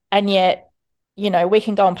 And yet, we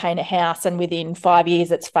can go and paint a house and within 5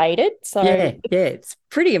 years it's faded. So it's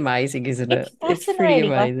pretty amazing, isn't it? It's pretty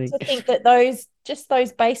amazing. Like, to think that those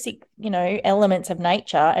basic, elements of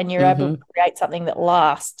nature, and you're able to create something that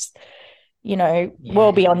lasts,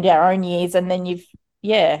 well beyond our own years. And then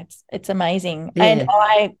it's amazing. Yeah. And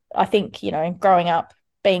I think, growing up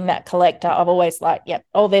being that collector, I've always like,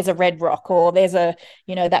 there's a red rock, or there's a,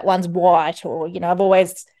 that one's white, or,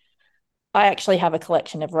 I actually have a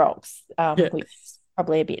collection of rocks, which is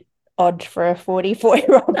probably a bit odd for a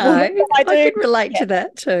 44-year-old. No, I can relate to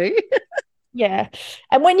that too. Yeah.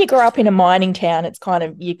 And when you grow up in a mining town, it's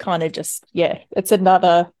it's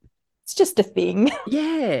just a thing.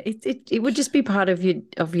 Yeah. It would just be part of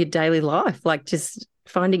your daily life, like just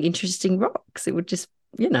finding interesting rocks. It would just,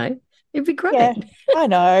 it'd be great. Yeah, I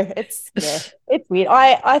know. It's weird.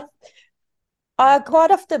 I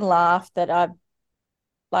quite often laugh that I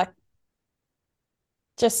like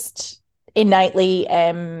just innately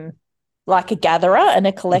am like a gatherer and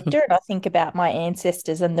a collector. And I think about my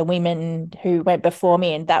ancestors and the women who went before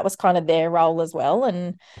me, and that was kind of their role as well.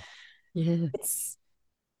 And it's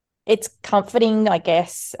comforting, I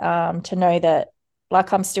guess, to know that,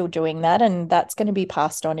 like, I'm still doing that, and that's going to be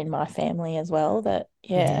passed on in my family as well. That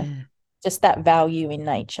just that value in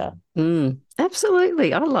nature.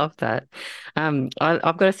 Absolutely. I love that. I've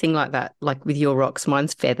got a thing like that, like with your rocks.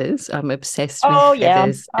 Mine's feathers. I'm obsessed with Oh yeah,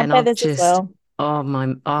 feathers. I'm And I've feathers as just, well.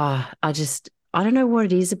 I don't know what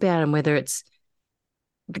it is about them, whether it's,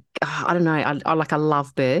 I don't know. I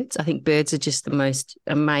love birds. I think birds are just the most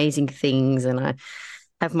amazing things. And I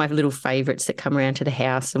have my little favorites that come around to the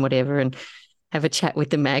house and whatever, and have a chat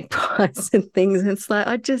with the magpies and things. And it's like,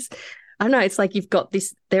 I don't know. It's like you've got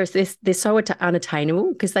this, they're so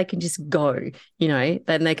unattainable because they can just go, and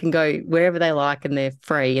they can go wherever they like and they're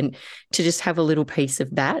free. And to just have a little piece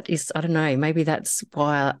of that is, I don't know, maybe that's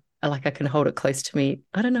why I can hold it close to me.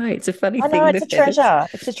 I don't know. It's a funny I know thing. it's The a feathers. treasure.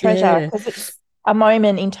 It's a treasure Yeah. because it's a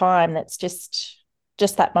moment in time that's just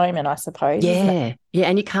that moment, I suppose, isn't it? Yeah. Yeah.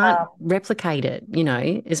 And you can't replicate it,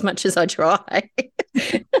 as much as I try. I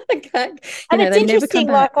can't, And it's they never come interesting,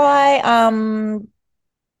 back. like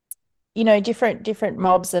different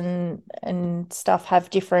mobs and stuff have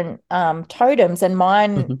different totems, and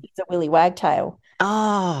mine Mhm. is a willy wagtail.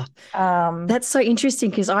 Oh, Um, that's so interesting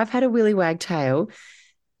because I've had a willy wagtail.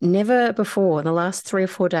 Never before in the last 3 or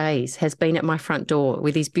 4 days has been at my front door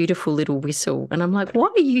with his beautiful little whistle. And I'm like,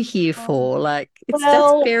 what are you here for? Like, that's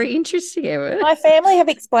well, very interesting, Emma. my family have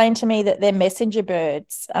explained to me that they're messenger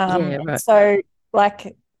birds. Yeah, And right. so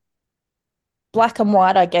like black and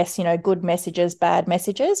white, I guess, good messages, bad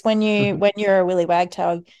messages. When you Mhm. when you're a willy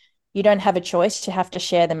wagtail, you don't have a choice. You have to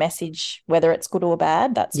share the message, whether it's good or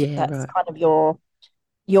bad. That's Yeah, that's right. kind of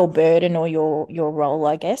your burden or your role,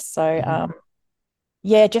 I guess. So Mhm.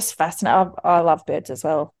 yeah, just fascinating. I love birds as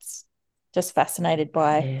well. Just fascinated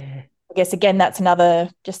by, Yeah. I guess again, that's another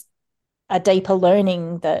just a deeper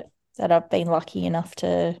learning that I've been lucky enough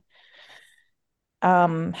to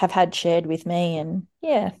have had shared with me. And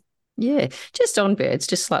yeah. Yeah. Just on birds,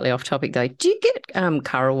 just slightly off topic though. Do you get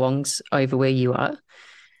currawongs over where you are?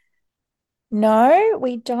 No,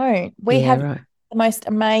 we don't. We Yeah, have right. the most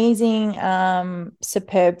amazing,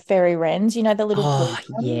 superb fairy wrens, the little blue Oh,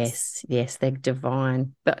 ones. yes. Yes, they're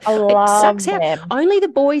divine. But I it sucks love how them. only the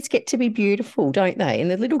boys get to be beautiful, don't they?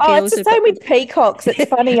 And the little Oh, it's girls the have same got with peacocks. It's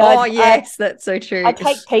funny. Oh, yes, that's so I true.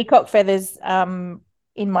 take peacock feathers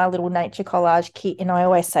in my little nature collage kit, and I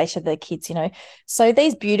always say to the kids, so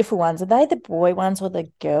these beautiful ones, are they the boy ones or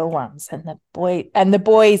the girl ones? And the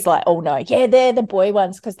boys like, oh no, yeah, they're the boy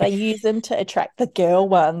ones because they use them to attract the girl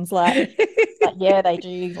ones. Like yeah, they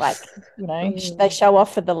do. Like they Oh. show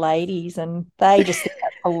off for the ladies, and they just think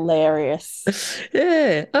that's hilarious.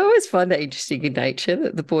 Yeah, I always find that interesting in nature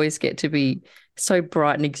that the boys get to be so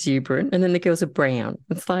bright and exuberant, and then the girls are brown.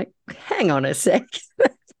 It's like, hang on a sec.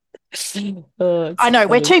 Oh, it's I know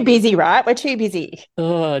we're funny. too busy, right? We're too busy.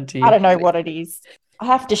 Oh I dear. don't know what it is. I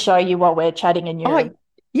have to show you while we're chatting, and Oh you're a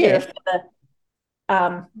yeah. feather.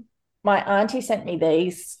 Um, my auntie sent me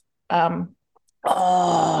these. Um,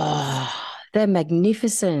 Oh, they're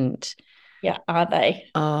magnificent. yeah, aren't they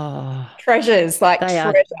Oh, treasures? Like they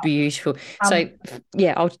are treasure. beautiful. So Um,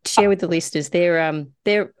 yeah, I'll share with the listeners. They're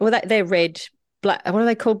red, black. What are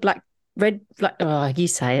they called? Black, red, black. Oh, you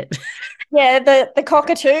say it. yeah, the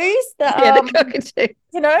cockatoos. Yeah, the cockatoo.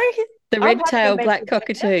 You know, The I've red had them tail black everywhere.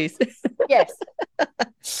 cockatoos. Yes, the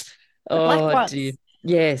black Oh, dear. ones.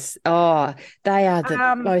 Yes. Oh, they are the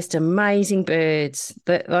Um, most amazing birds.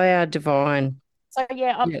 They are divine. so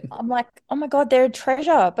yeah, I'm Yeah. I'm like, oh my God, they're a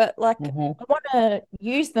treasure, but like Mhm. I want to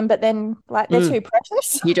use them, but then like they're Mm. too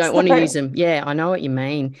precious. You don't So want to use them. Yeah, I know what you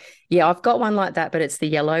mean. Yeah, I've got one like that, but it's the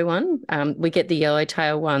yellow one. We get the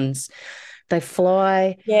yellowtail ones. They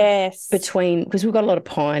fly yes, between, because we've got a lot of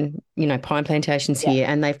pine plantations yeah. here,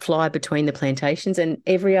 and they fly between the plantations. And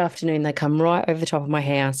every afternoon they come right over the top of my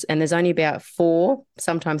house, and there's only about 4,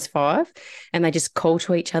 sometimes 5, and they just call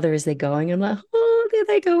to each other as they're going. I'm like, oh, there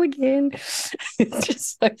they go again. It's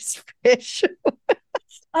just so special.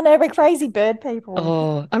 I know we're crazy bird people.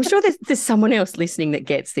 Oh, I'm sure there's someone else listening that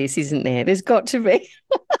gets this, isn't there? There's got to be.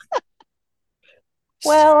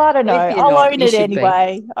 Well, I don't know. If you're I'll not, own you it should be.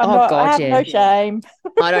 anyway. Oh I God, have yeah. no shame.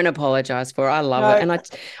 I don't apologize for it. I love it. No. And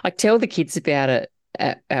I tell the kids about it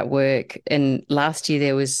at work. And last year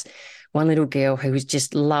there was one little girl who was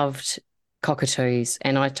just loved cockatoos.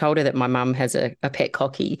 And I told her that my mum has a pet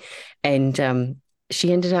cocky. And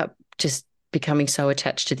she ended up just becoming so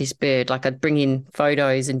attached to this bird. Like I'd bring in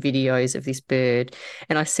photos and videos of this bird.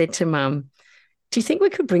 And I said to mum, do you think we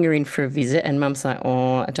could bring her in for a visit? And mum's like,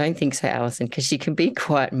 oh, I don't think so, Alison, because she can be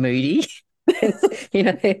quite moody. She's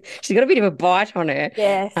got a bit of a bite on her.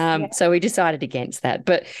 Yes. Yeah. So we decided against that.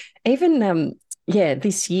 But even,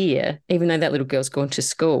 this year, even though that little girl's gone to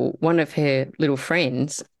school, one of her little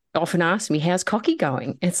friends often asks me, how's Cocky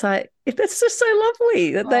going? It's like, That's just so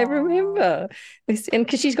lovely that they Oh. remember. And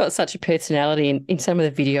because she's got such a personality, and in some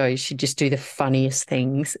of the videos, she'd just do the funniest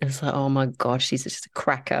things. And it's like, oh my gosh, she's just a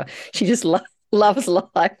cracker. She just loves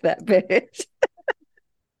life, that bird.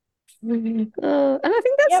 And I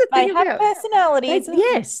think that's Yep, the they thing have about personalities.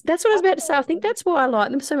 yes, that's what I was about to say. I think Absolutely. that's why I like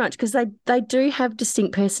them so much, because they do have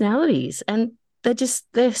distinct personalities, and they're just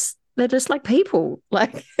like people.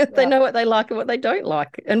 Like they Yep. know what they like and what they don't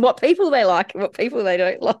like, and what people they like and what people they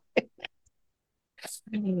don't like.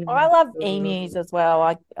 I love emus as well.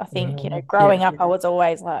 I think, growing up, I was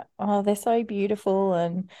always like, oh, they're so beautiful.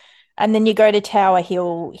 And then you go to Tower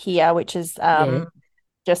Hill here, which is Yeah.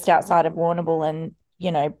 just outside of Warrnambool, and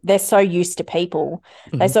they're so used to people.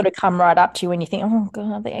 They Mhm. sort of come right up to you and you think, oh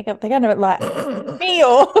God, they're going to like me,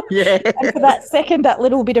 or Yeah. and for that second, that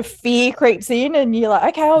little bit of fear creeps in, and you're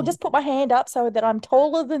like, okay, I'll just put my hand up so that I'm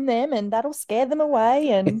taller than them, and that'll scare them away.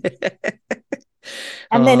 And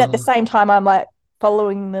then at the Oh, same time, I'm like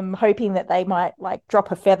following them, hoping that they might like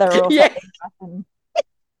drop a feather or yeah. something.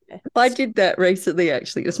 And, I did that recently,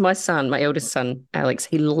 actually. It was my son, my eldest son, Alex.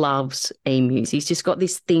 He loves emus. He's just got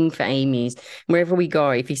this thing for emus. Wherever we go,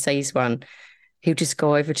 if he sees one, he'll just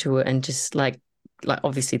go over to it and just like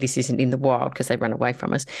obviously this isn't in the wild because they run away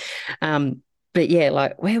from us. But yeah,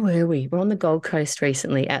 like where were we? We're on the Gold Coast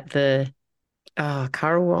recently at the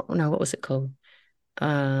Currawong. No, what was it called?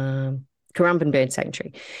 Currumbin Bird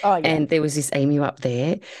Sanctuary. oh yeah, And there was this emu up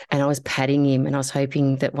there, and I was patting him, and I was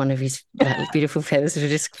hoping that one of his beautiful feathers would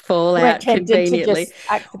just fall you weren't out tempted to conveniently. just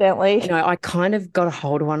accidentally. No, I kind of got a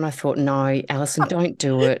hold of one. And I thought, no, Alison, don't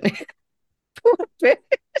do it. Poor bird.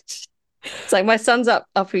 It's like my son's up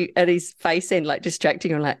at his face end, like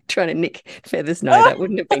distracting him, like trying to nick feathers. No, that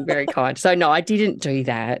wouldn't have been very kind. So no, I didn't do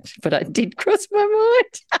that, but I did cross my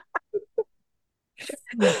mind.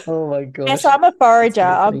 Oh my gosh. Yes, I'm a forager.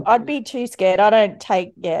 That's really funny. I'd be too scared. I don't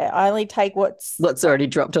take, I only take what's already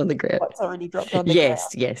dropped on the ground. what's already dropped on the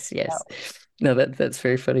Yes, ground. yes. No, that's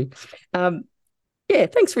very funny. Yeah,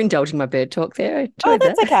 thanks for indulging my bird talk there. I Oh, enjoyed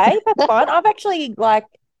that's that. okay. That's fine. I've actually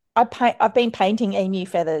I've been painting emu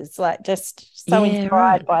feathers, like just so Yeah, inspired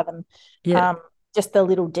right. by them. Yeah. Just the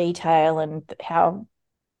little detail and how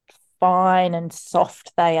fine and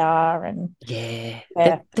soft they are, and Yeah.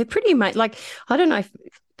 yeah, They're pretty amazing. Like, I don't know if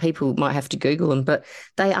people might have to Google them, but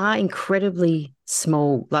they are incredibly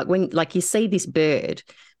small. Like like you see this bird,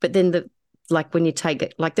 but then when you take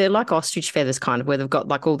it, like they're like ostrich feathers kind of, where they've got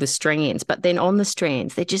like all the strands, but then on the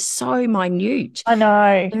strands, they're just so minute. I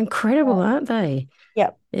know. They're incredible, aren't they?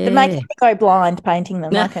 Yep. Yeah. It makes me go blind painting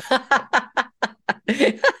them.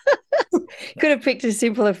 Could have picked a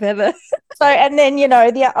simpler feather. So, and then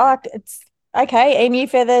it's okay, emu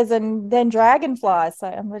feathers and then dragonflies. So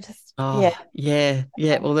I'm just Yeah.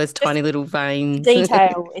 Well, there's tiny little veins.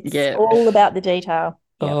 detail. It's Yeah. all about the detail.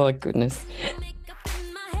 Yep. Oh goodness.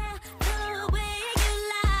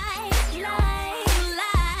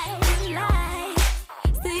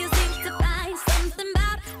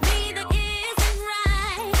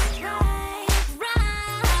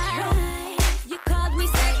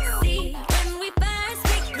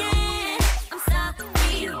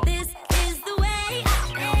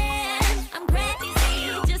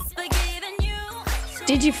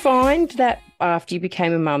 Did you find that after you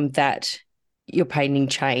became a mum that your painting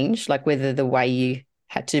changed, like whether the way you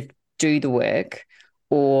had to do the work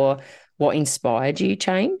or what inspired you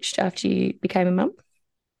changed after you became a mum?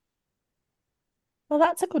 Well,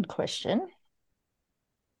 that's a good question.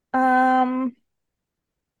 I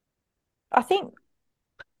think,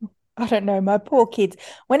 I don't know, my poor kids,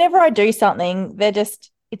 whenever I do something,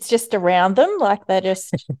 it's just around them. Like they're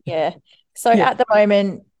just, yeah. So Yeah. at the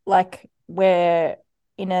moment, like we're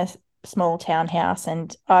in a small townhouse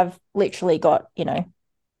and I've literally got,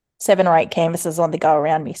 7 or 8 canvases on the go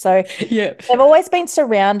around me. So Yeah. they've always been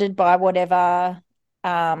surrounded by whatever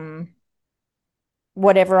I'm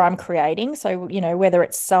creating. So, whether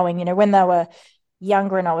it's sewing, when they were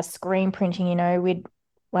younger and I was screen printing,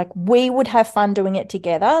 we would have fun doing it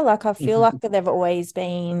together. Like I feel like that they've always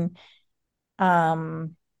been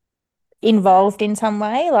involved in some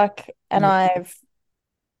way. Like, and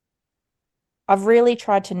I've really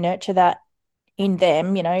tried to nurture that in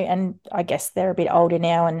them, and I guess they're a bit older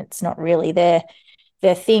now and it's not really their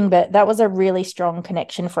thing, but that was a really strong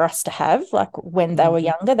connection for us to have, like when they were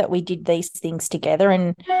younger, that we did these things together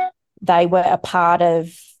and they were a part of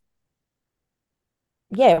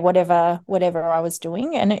whatever I was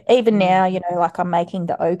doing. And even now, like I'm making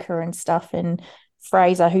the ochre and stuff, and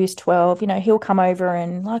Fraser, who's 12, he'll come over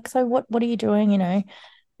and like, so what are you doing, I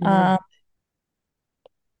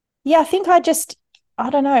think I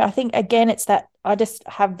don't know. I think again, it's that I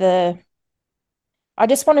I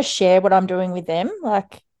just want to share what I'm doing with them.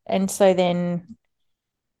 Like, and so then,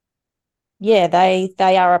 yeah,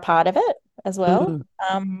 they are a part of it as well.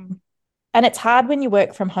 And it's hard when you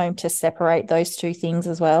work from home to separate those two things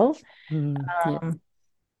as well. Yeah.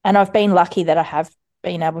 And I've been lucky that I have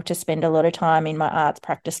been able to spend a lot of time in my arts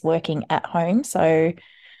practice working at home. So,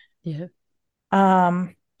 Yeah.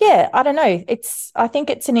 yeah, I don't know. I think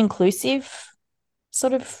it's an inclusive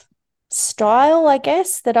sort of style, I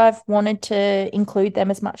guess, that I've wanted to include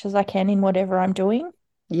them as much as I can in whatever I'm doing.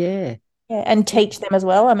 Yeah. Yeah, and teach them as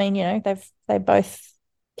well. I mean, they both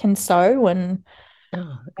can sew and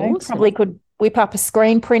awesome. probably could whip up a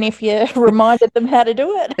screen print if you reminded them how to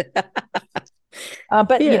do it.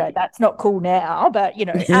 But that's not cool now. But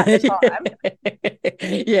at the time,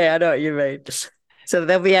 yeah, I know what you mean. So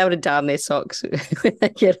they'll be able to darn their socks when they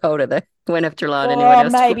get older. They won't have to rely on anyone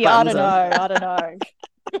else. Maybe I don't know. I don't know.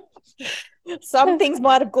 Some things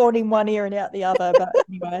might have gone in one ear and out the other, but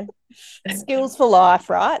anyway, skills for life,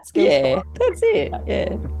 right? Skills for life. That's it.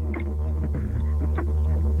 Yeah.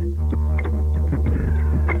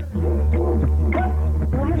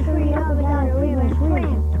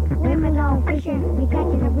 Fishing, we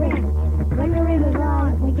catching a bridge. When the river's low,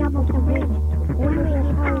 we jump off the bridge. When we get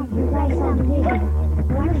home, we play subdivision.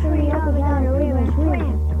 1, 3, over down the river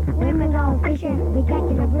swim. When we go fishing, we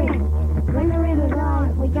catching a bridge. When the river's low,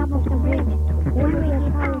 we jump off the bridge. When we get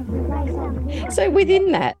home, we play subdivision. So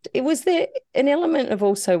within that, was there an element of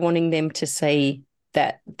also wanting them to see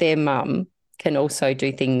that their mum can also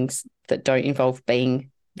do things that don't involve being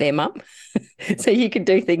their mum? So you can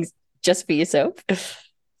do things just for yourself?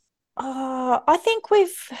 I think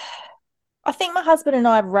my husband and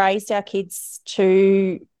I have raised our kids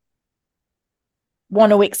to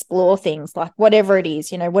want to explore things, like whatever it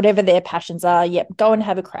is, whatever their passions are. Yep, go and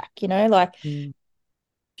have a crack. Like if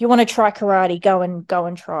you want to try karate, go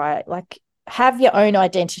and try it. Like have your own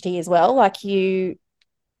identity as well. Like home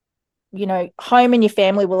and your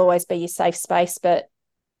family will always be your safe space, but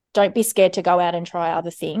don't be scared to go out and try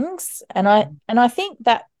other things. And I think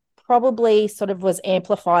that probably sort of was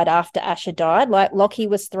amplified after Asher died. Like Lockie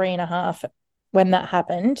was 3.5 when that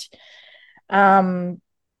happened. So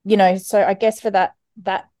I guess for that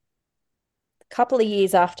couple of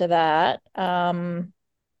years after that, I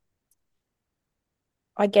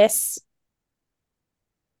guess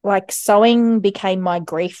like sewing became my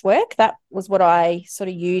grief work. That was what I sort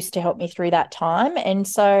of used to help me through that time. And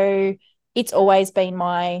so it's always been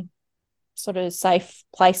my sort of safe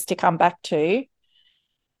place to come back to.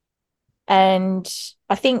 And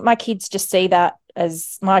I think my kids just see that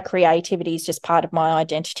as my creativity is just part of my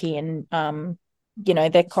identity. And,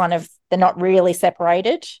 they're not really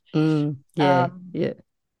separated. Yeah.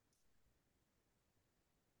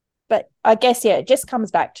 But I guess, it just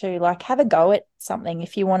comes back to like, have a go at something.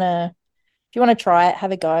 If you want to try it,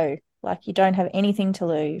 have a go. Like you don't have anything to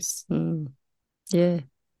lose. Yeah.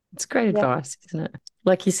 It's great advice, isn't it?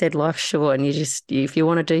 Like you said, life's short and if you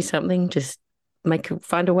want to do something, just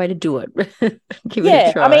find a way to do it. Give it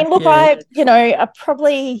a try. I mean, look, I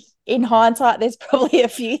probably in hindsight, there's probably a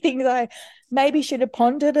few things I maybe should have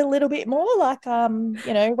pondered a little bit more. Like,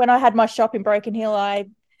 when I had my shop in Broken Hill, I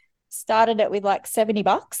started it with like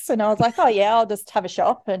 $70 and I was like, oh yeah, I'll just have a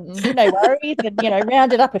shop and no worries. And,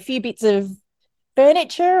 rounded up a few bits of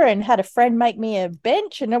furniture and had a friend make me a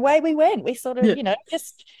bench and away we went. We sort of,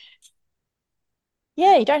 just,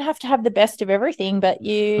 you don't have to have the best of everything, but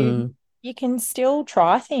you can still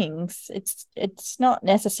try things. It's not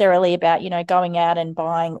necessarily about, going out and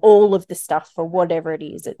buying all of the stuff for whatever it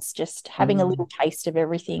is. It's just having a little taste of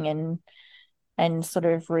everything and sort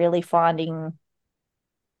of really finding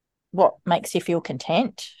what makes you feel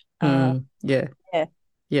content. Yeah.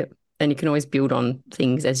 And you can always build on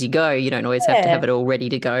things as you go. You don't always have to have it all ready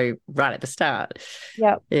to go right at the start.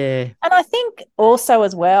 Yeah. And I think also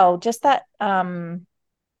as well, just that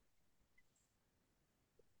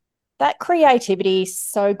that creativity is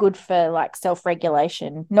so good for like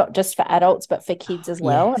self-regulation, not just for adults, but for kids as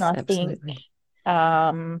well. Yes, and I absolutely.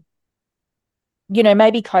 think,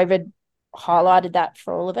 maybe COVID highlighted that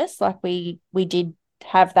for all of us. Like we did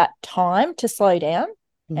have that time to slow down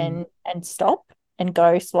and stop and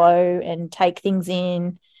go slow and take things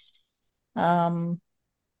in. I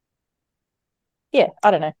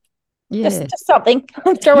don't know. Just something.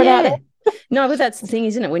 I'm throwing out there. No, but that's the thing,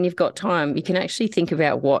 isn't it? When you've got time, you can actually think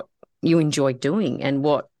about what you enjoy doing and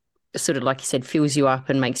what sort of, like you said, fills you up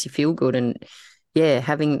and makes you feel good. And I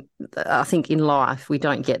think in life, we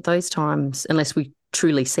don't get those times unless we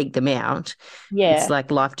truly seek them out. Yeah. It's like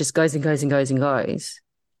life just goes and goes and goes and goes.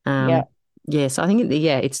 So I think,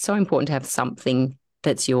 it's so important to have something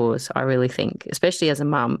that's yours, I really think, especially as a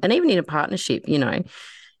mum and even in a partnership, you know,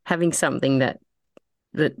 having something that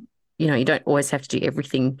you know, you don't always have to do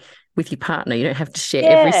everything with your partner. You don't have to share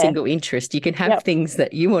every Yeah. single interest. You can have Yep. things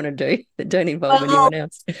that you want to do that don't involve anyone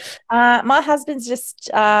else. My husband's just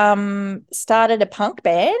started a punk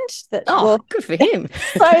band that Good for him.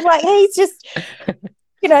 so like he's just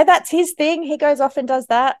you know, that's his thing. He goes off and does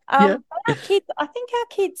that. Yeah. Our kids, I think our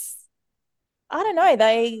kids, I don't know,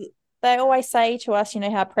 they always say to us, you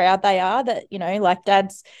know, how proud they are that, you know, like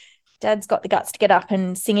dad's got the guts to get up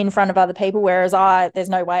and sing in front of other people, whereas there's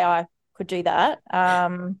no way I could do that.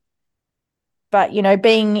 But you know,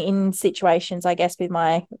 being in situations, I guess, with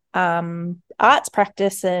my arts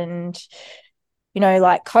practice and you know,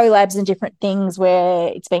 like collabs and different things where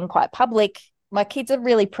it's been quite public, my kids are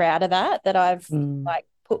really proud of that I've like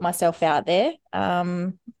put myself out there.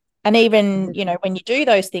 And even, you know, when you do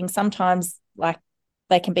those things, sometimes like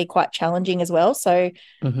they can be quite challenging as well. So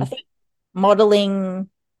I think modeling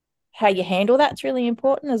how you handle that's really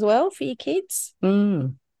important as well for your kids.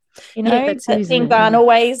 Mm. You know, that's that it, things isn't it? aren't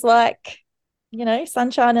always like, you know,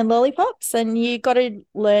 sunshine and lollipops, and you got to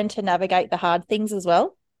learn to navigate the hard things as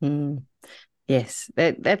well. Mm. Yes,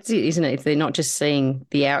 that's it, isn't it? If they're not just seeing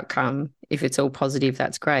the outcome, if it's all positive,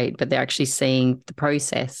 that's great, but they're actually seeing the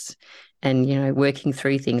process and, you know, working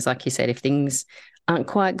through things. Like you said, if things aren't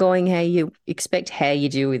quite going how you expect, how you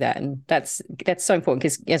deal with that. And that's so important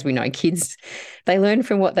because, as we know, kids, they learn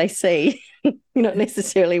from what they see, not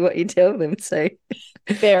necessarily what you tell them. So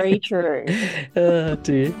very true. Oh,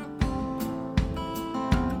 dear.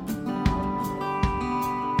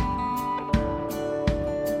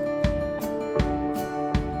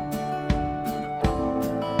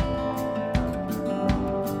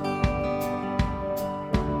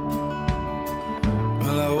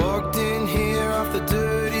 Well, I walked in here off the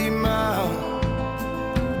dirty mile,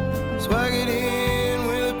 swaggered in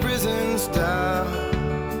with a prison style,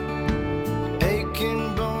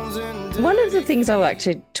 aching bones and One of the things I like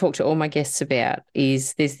to talk to all my guests about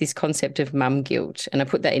is there's this concept of mum guilt, and I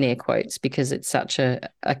put that in air quotes because it's such a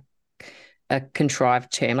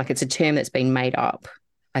contrived term. Like it's a term that's been made up,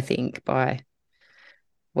 I think, by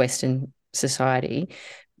Western society.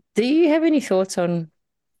 Do you have any thoughts on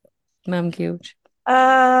mum guilt?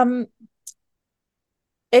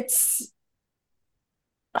 It's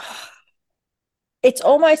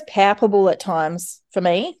almost palpable at times for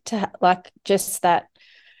me to like just that.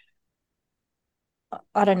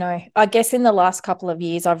 I don't know. I guess in the last couple of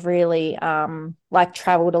years, I've really like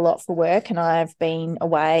traveled a lot for work, and I've been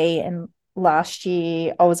away. And last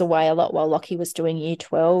year, I was away a lot while Lockie was doing year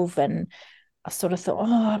 12, and I sort of thought,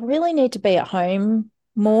 oh, I really need to be at home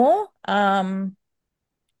more.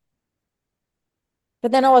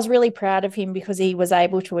 But then I was really proud of him because he was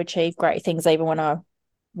able to achieve great things even when I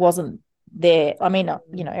wasn't there. I mean,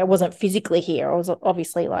 you know, I wasn't physically here. I was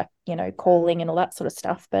obviously like, you know, calling and all that sort of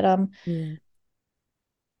stuff. But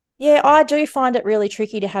yeah, I do find it really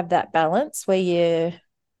tricky to have that balance where you're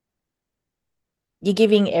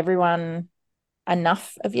giving everyone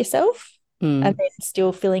enough of yourself and then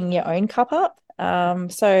still filling your own cup up.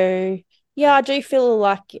 So yeah, I do feel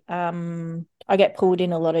like I get pulled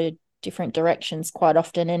in a lot of different directions quite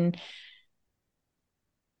often, and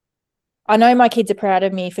I know my kids are proud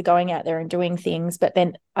of me for going out there and doing things, but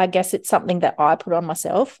then I guess it's something that I put on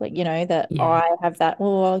myself, like, you know, that I have that,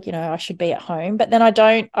 well, you know, I should be at home, but then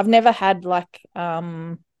I've never had like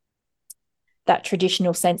that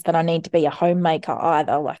traditional sense that I need to be a homemaker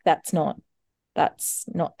either. Like that's not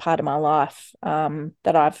part of my life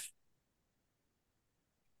that I've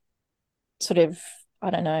sort of, I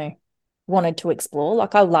don't know, wanted to explore.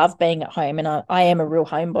 Like I love being at home, and I am a real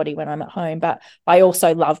homebody when I'm at home, but I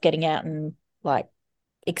also love getting out and like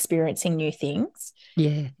experiencing new things.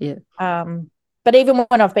 Yeah. But even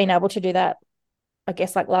when I've been able to do that, I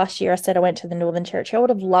guess like last year I said I went to the Northern Territory. I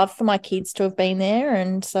would have loved for my kids to have been there.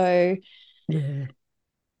 And so yeah,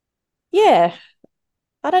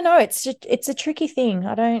 I don't know. It's a tricky thing.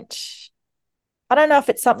 I don't know if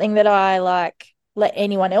it's something that I like let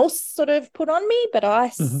anyone else sort of put on me, but I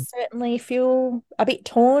certainly feel a bit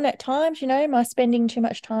torn at times, you know, am I spending too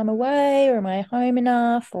much time away, or am I home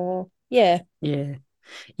enough, or yeah. That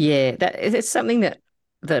it's something that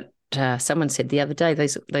someone said the other day,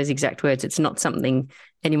 those exact words. It's not something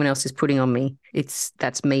anyone else is putting on me.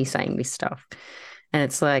 That's me saying this stuff. And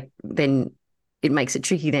it's like, then it makes it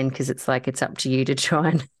tricky then, because it's like, it's up to you to try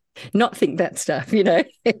and not think that stuff, you know.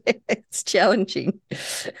 It's challenging.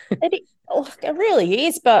 It really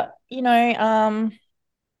is, but you know,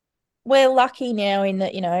 we're lucky now in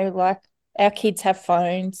that, you know, like our kids have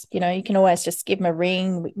phones, you know, you can always just give them a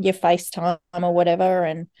ring, your FaceTime or whatever,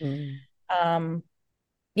 and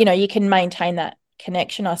you can maintain that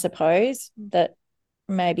connection, I suppose, that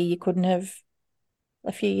maybe you couldn't have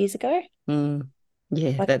a few years ago.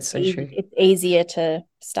 Yeah, Like that's so true. it's easier to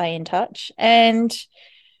stay in touch. And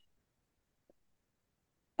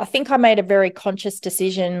I think I made a very conscious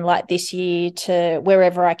decision like this year to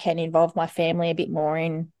wherever I can involve my family a bit more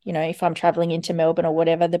in, if I'm traveling into Melbourne or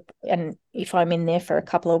whatever, and if I'm in there for a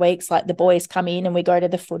couple of weeks, like the boys come in and we go to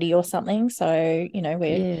the footy or something. So,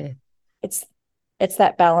 it's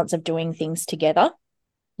that balance of doing things together.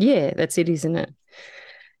 Yeah, that's it, isn't it?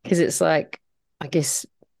 Because it's like, I guess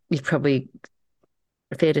you're probably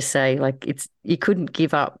fair to say, like you couldn't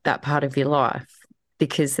give up that part of your life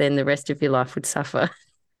because then the rest of your life would suffer.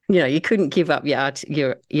 You couldn't give up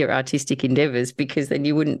your artistic endeavors because then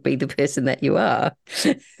you wouldn't be the person that you are.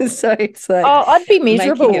 So it's like, I'd be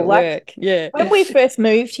miserable. Making it work. Yeah. When we first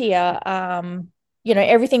moved here,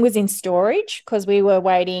 everything was in storage because we were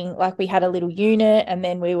waiting, like we had a little unit and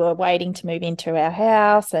then we were waiting to move into our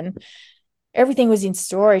house and everything was in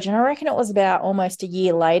storage. And I reckon it was about almost a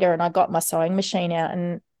year later and I got my sewing machine out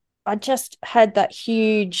and I just had that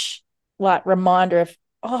huge like reminder of,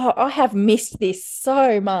 I have missed this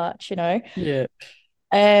so much, Yeah.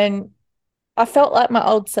 And I felt like my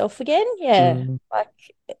old self again. Yeah. Like,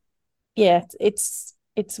 yeah, it's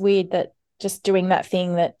weird that just doing that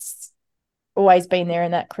thing that's always been there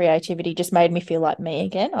and that creativity just made me feel like me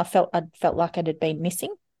again. I felt like it had been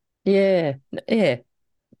missing. Yeah. Yeah.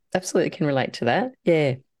 Absolutely can relate to that.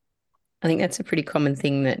 Yeah. I think that's a pretty common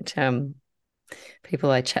thing that people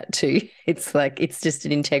I chat to, it's like it's just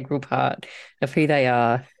an integral part of who they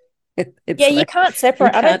are. It's you can't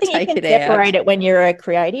separate. I don't think you can separate it when you're a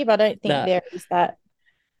creative. I don't think there is that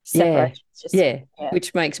separation. Yeah.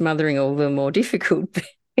 Which makes mothering all the more difficult.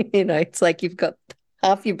 It's like you've got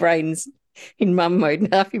half your brains in mum mode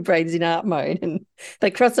and half your brains in art mode and they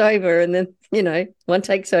cross over and then, one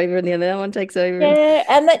takes over and the other one takes over. Yeah,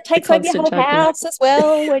 and that takes over your whole house as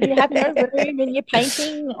well when you have no room and you're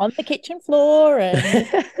painting on the kitchen floor. And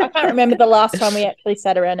I can't remember the last time we actually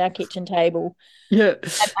sat around our kitchen table and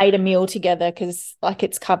ate a meal together because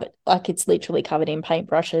it's literally covered in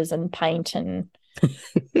paintbrushes and paint and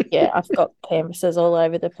I've got canvases all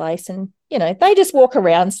over the place and, they just walk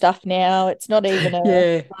around stuff now. It's not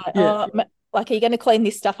even like, are you going to clean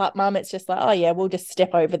this stuff up, Mum? It's just like, oh, yeah, we'll just step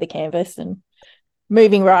over the canvas and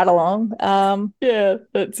moving right along. Yeah,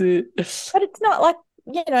 that's it. But it's not like,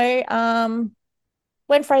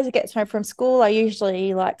 when Fraser gets home from school, I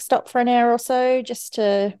usually like stop for an hour or so just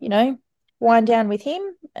to, wind down with him.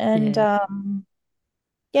 And,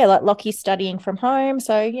 like Lockie's studying from home.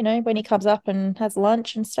 So, when he comes up and has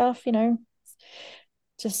lunch and stuff,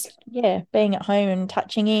 just, being at home and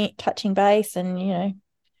touching base and,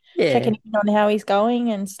 checking in on how he's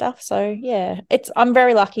going and stuff. So I'm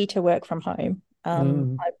very lucky to work from home.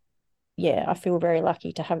 I feel very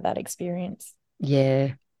lucky to have that experience.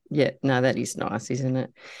 No, that is nice, isn't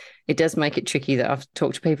it? It does make it tricky that I've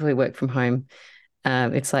talked to people who work from home.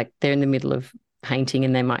 It's like they're in the middle of painting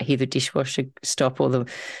and they might hear the dishwasher stop or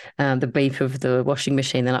the beep of the washing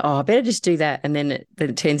machine. They're like, oh, I better just do that. And then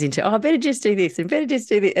it turns into, oh, I better just do this and better just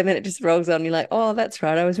do this. And then it just rolls on. You're like, oh, that's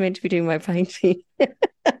right. I was meant to be doing my painting.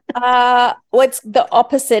 It's the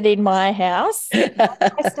opposite in my house. Once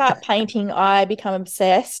I start painting, I become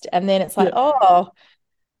obsessed. And then it's like,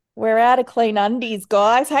 we're out of clean undies,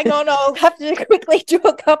 guys. Hang on, I'll have to quickly do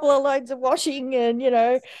a couple of loads of washing and,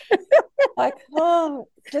 like,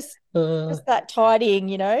 just that tidying,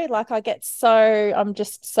 like I'm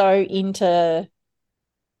just so into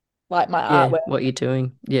like my artwork. What you're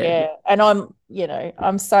doing. Yeah. And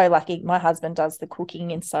I'm so lucky. My husband does the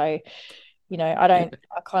cooking. And so, I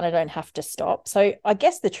kind of don't have to stop. So I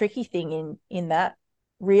guess the tricky thing in that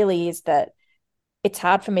really is that it's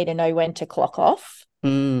hard for me to know when to clock off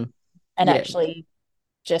and actually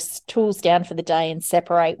just tools down for the day and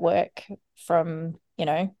separate work from,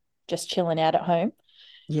 just chilling out at home.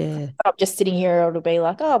 Yeah. I'm just sitting here, it'll be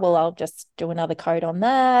like, oh, well, I'll just do another coat on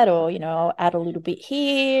that or, I'll add a little bit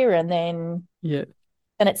here and then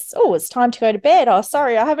and it's time to go to bed. Oh,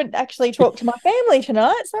 sorry, I haven't actually talked to my family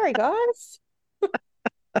tonight. Sorry, guys.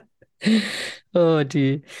 Oh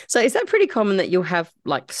dear. So is that pretty common that you'll have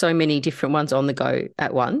like so many different ones on the go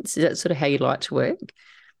at once? Is that sort of how you like to work?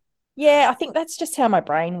 Yeah, I think that's just how my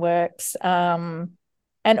brain works. And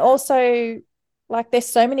also like there's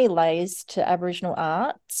so many layers to Aboriginal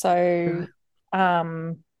art. So I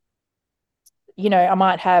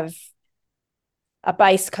might have a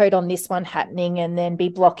base coat on this one happening and then be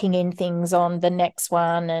blocking in things on the next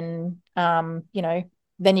one and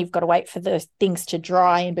then you've got to wait for the things to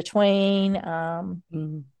dry in between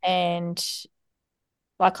and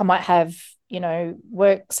like I might have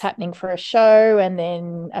work's happening for a show and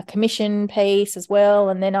then a commission piece as well.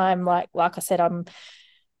 And then I'm like I said, I'm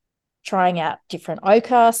trying out different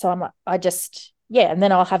ochre. So I'm like, and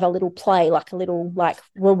then I'll have a little play, like a little like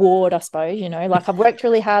reward, I suppose, like I've worked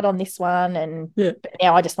really hard on this one but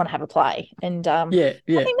now I just want to have a play. And I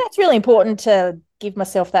think that's really important to give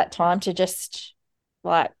myself that time to just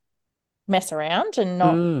like mess around and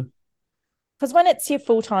not, because when it's your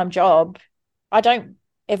full-time job, I don't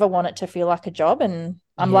ever want it to feel like a job, and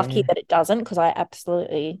I'm lucky that it doesn't, because I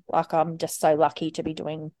absolutely I'm just so lucky to be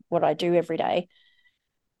doing what I do every day.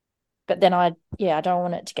 But then I don't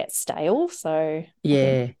want it to get stale. So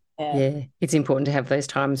it's important to have those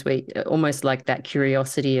times where almost like that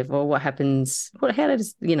curiosity of, what happens, how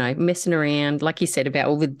does, messing around, like you said, about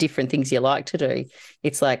all the different things you like to do.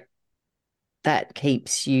 It's like that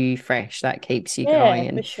keeps you fresh, that keeps you going.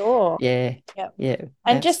 And for sure. And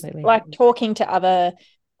absolutely. Just like talking to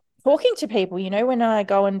people, when I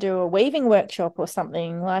go and do a weaving workshop or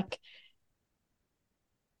something, like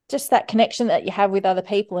just that connection that you have with other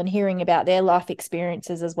people and hearing about their life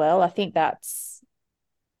experiences as well. I think that's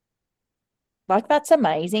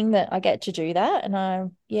amazing that I get to do that. And I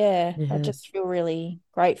just feel really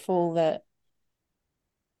grateful that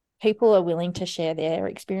people are willing to share their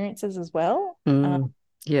experiences as well. It's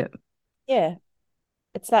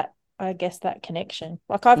that, I guess, that connection.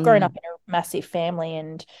 Like I've grown up in a massive family,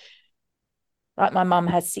 and like my mum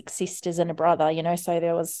has 6 sisters and a brother, so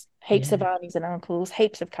there was heaps of aunties and uncles,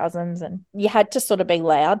 heaps of cousins, and you had to sort of be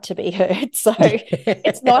loud to be heard. So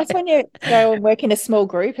it's nice when you go and work in a small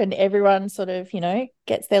group and everyone sort of,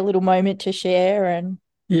 gets their little moment to share. And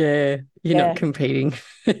you're not competing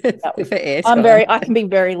for airtime. I can be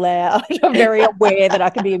very loud. I'm very aware that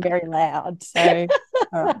I can be very loud. So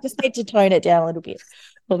all right, just need to tone it down a little bit.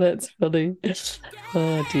 Oh, that's funny.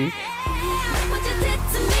 Oh, dear.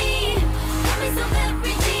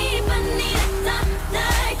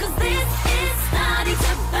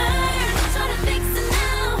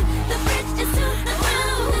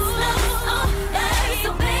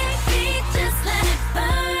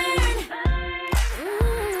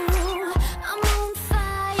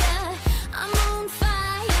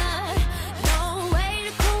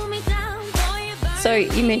 So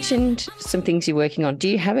you mentioned some things you're working on. Do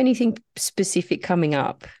you have anything specific coming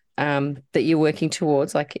up that you're working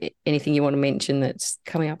towards, like anything you want to mention that's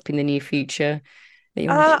coming up in the near future?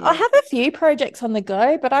 I have a few projects on the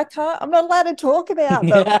go, but I'm not allowed to talk about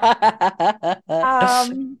them.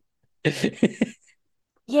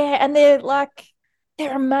 And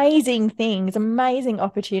they're amazing things, amazing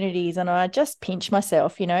opportunities. And I just pinch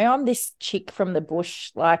myself, I'm this chick from the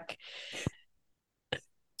bush,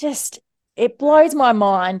 it blows my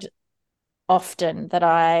mind often that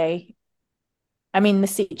I'm in the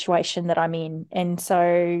situation that I'm in. And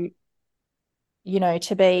so,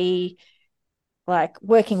 to be like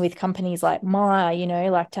working with companies like Maya,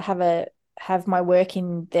 to have my work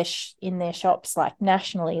in their shops, like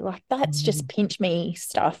nationally, like that's just pinch me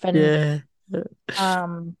stuff. And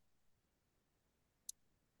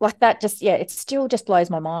like that just, it still just blows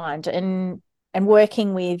my mind. And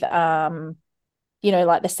working with,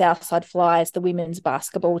 like the Southside Flyers, the women's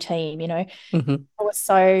basketball team, I was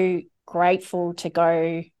so grateful to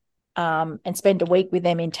go and spend a week with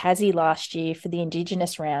them in Tassie last year for the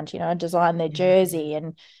Indigenous round. I designed their jersey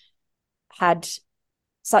and had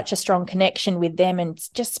such a strong connection with them, and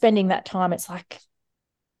just spending that time, it's like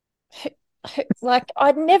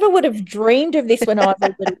I never would have dreamed of this when I was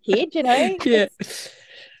a little kid,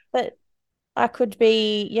 but I could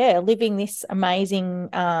be living this amazing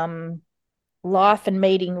life and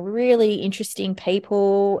meeting really interesting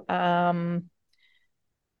people, and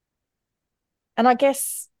I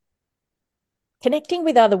guess connecting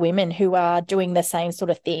with other women who are doing the same sort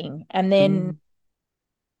of thing. And then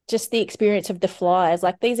just the experience of the Flyers,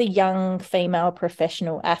 like these are young female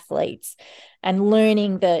professional athletes, and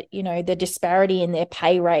learning that, the disparity in their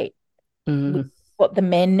pay rate with what the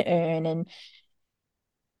men earn. And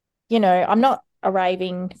I'm not a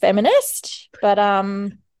raving feminist, but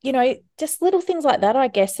just little things like that. I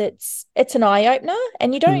guess it's an eye-opener,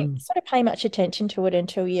 and you don't sort of pay much attention to it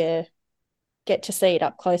until you get to see it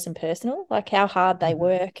up close and personal, like how hard they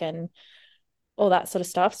work and all that sort of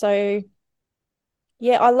stuff. So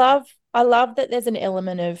I love that there's an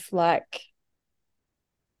element of like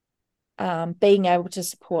being able to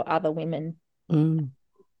support other women in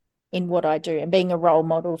what I do, and being a role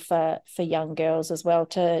model for young girls as well,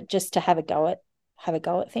 to have a go at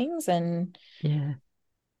things. And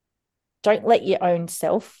don't let your own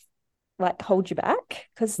self like hold you back,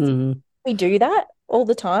 because we do that all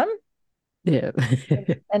the time.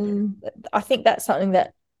 And I think that's something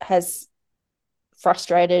that has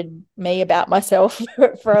frustrated me about myself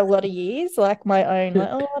for a lot of years, like my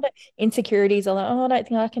own insecurities are like, oh, I don't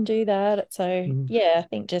think I can do that. So yeah, I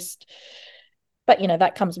think but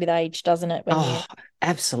that comes with age, doesn't it? When you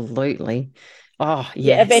absolutely. Oh, you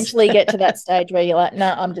yes. eventually get to that stage where you're like, no,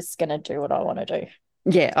 I'm just going to do what I want to do.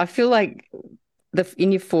 Yeah, I feel like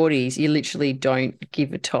in your 40s, you literally don't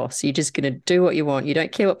give a toss. You're just going to do what you want. You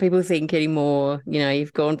don't care what people think anymore.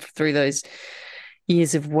 You've gone through those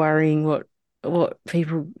years of worrying what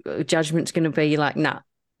people judgment's going to be. You're like, nah,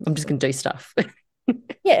 I'm just going to do stuff.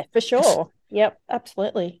 Yeah, for sure. Yep,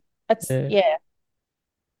 absolutely. Yeah.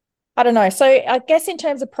 I don't know. So I guess in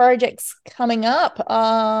terms of projects coming up,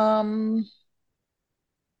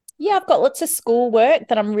 yeah, I've got lots of schoolwork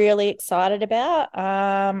that I'm really excited about.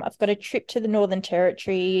 I've got a trip to the Northern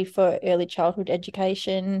Territory for early childhood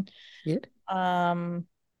education. Yeah.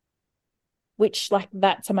 Which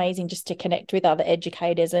that's amazing, just to connect with other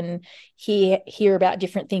educators and hear about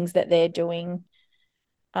different things that they're doing.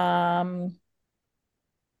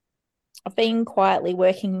 I've been quietly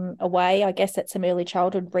working away, I guess, at some early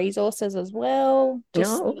childhood resources as well.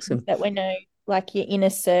 Just awesome. that we know, like your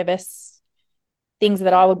inner service things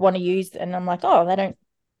that I would want to use. And I'm like, oh,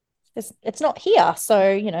 it's not here.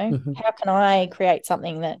 So, how can I create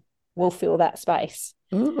something that will fill that space?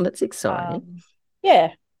 Oh, that's exciting.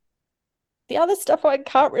 Yeah. The other stuff I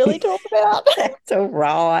can't really talk about. That's all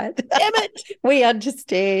right. Damn it. We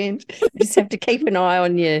understand. You just have to keep an eye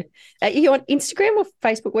on you. Are you on Instagram or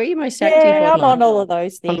Facebook? Where are you most active? Yeah, I'm on all of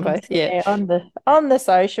those things. On both, yeah. On the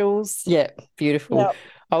socials. Yeah, beautiful. Yep.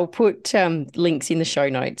 I'll put links in the show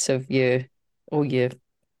notes of all your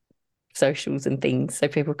socials and things so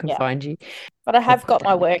people can find you. But I have got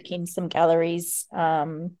my work in some galleries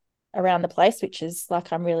around the place, which is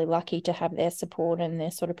I'm really lucky to have their support and their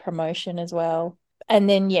sort of promotion as well. And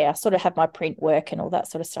then, I sort of have my print work and all that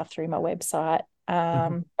sort of stuff through my website.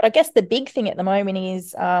 But I guess the big thing at the moment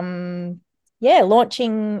is,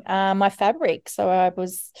 launching my fabric. So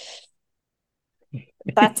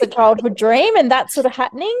that's a childhood dream and that's sort of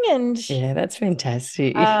happening. And yeah, that's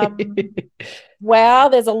fantastic. Wow,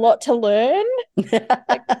 there's a lot to learn.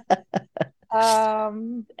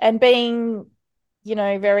 And being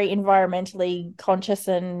very environmentally conscious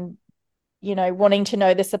and, wanting to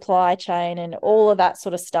know the supply chain and all of that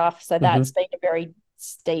sort of stuff. So that's been a very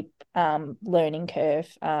steep learning curve.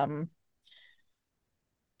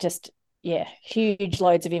 Huge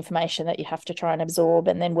loads of information that you have to try and absorb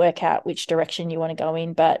and then work out which direction you want to go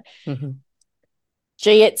in. But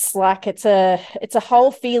gee, it's a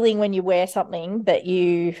whole feeling when you wear something that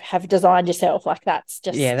you have designed yourself. That's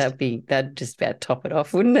just that'd just about top it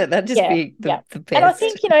off, wouldn't it? That'd just be the best. And I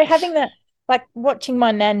think having that, watching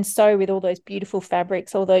my nan sew with all those beautiful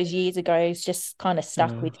fabrics all those years ago is just kind of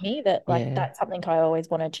stuck with me. That's something I always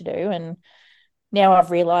wanted to do, and now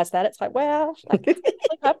I've realised that it's wow, it's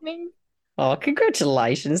actually happening. Oh,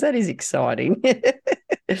 congratulations! That is exciting.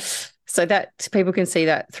 So that people can see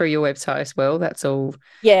that through your website as well. That's all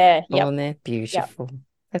on there. Beautiful. Yep.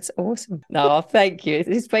 That's awesome. No, thank you.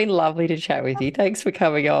 It's been lovely to chat with you. Thanks for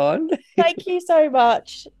coming on. Thank you so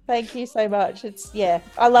much. Thank you so much.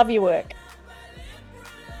 I love your work.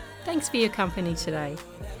 Thanks for your company today.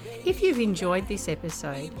 If you've enjoyed this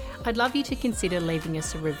episode, I'd love you to consider leaving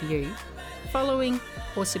us a review, following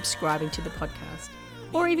or subscribing to the podcast,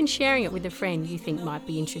 or even sharing it with a friend you think might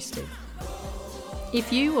be interested.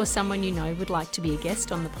 If you or someone you know would like to be a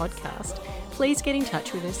guest on the podcast, please get in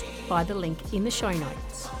touch with us by the link in the show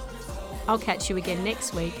notes. I'll catch you again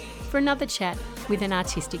next week for another chat with an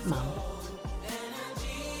artistic mum.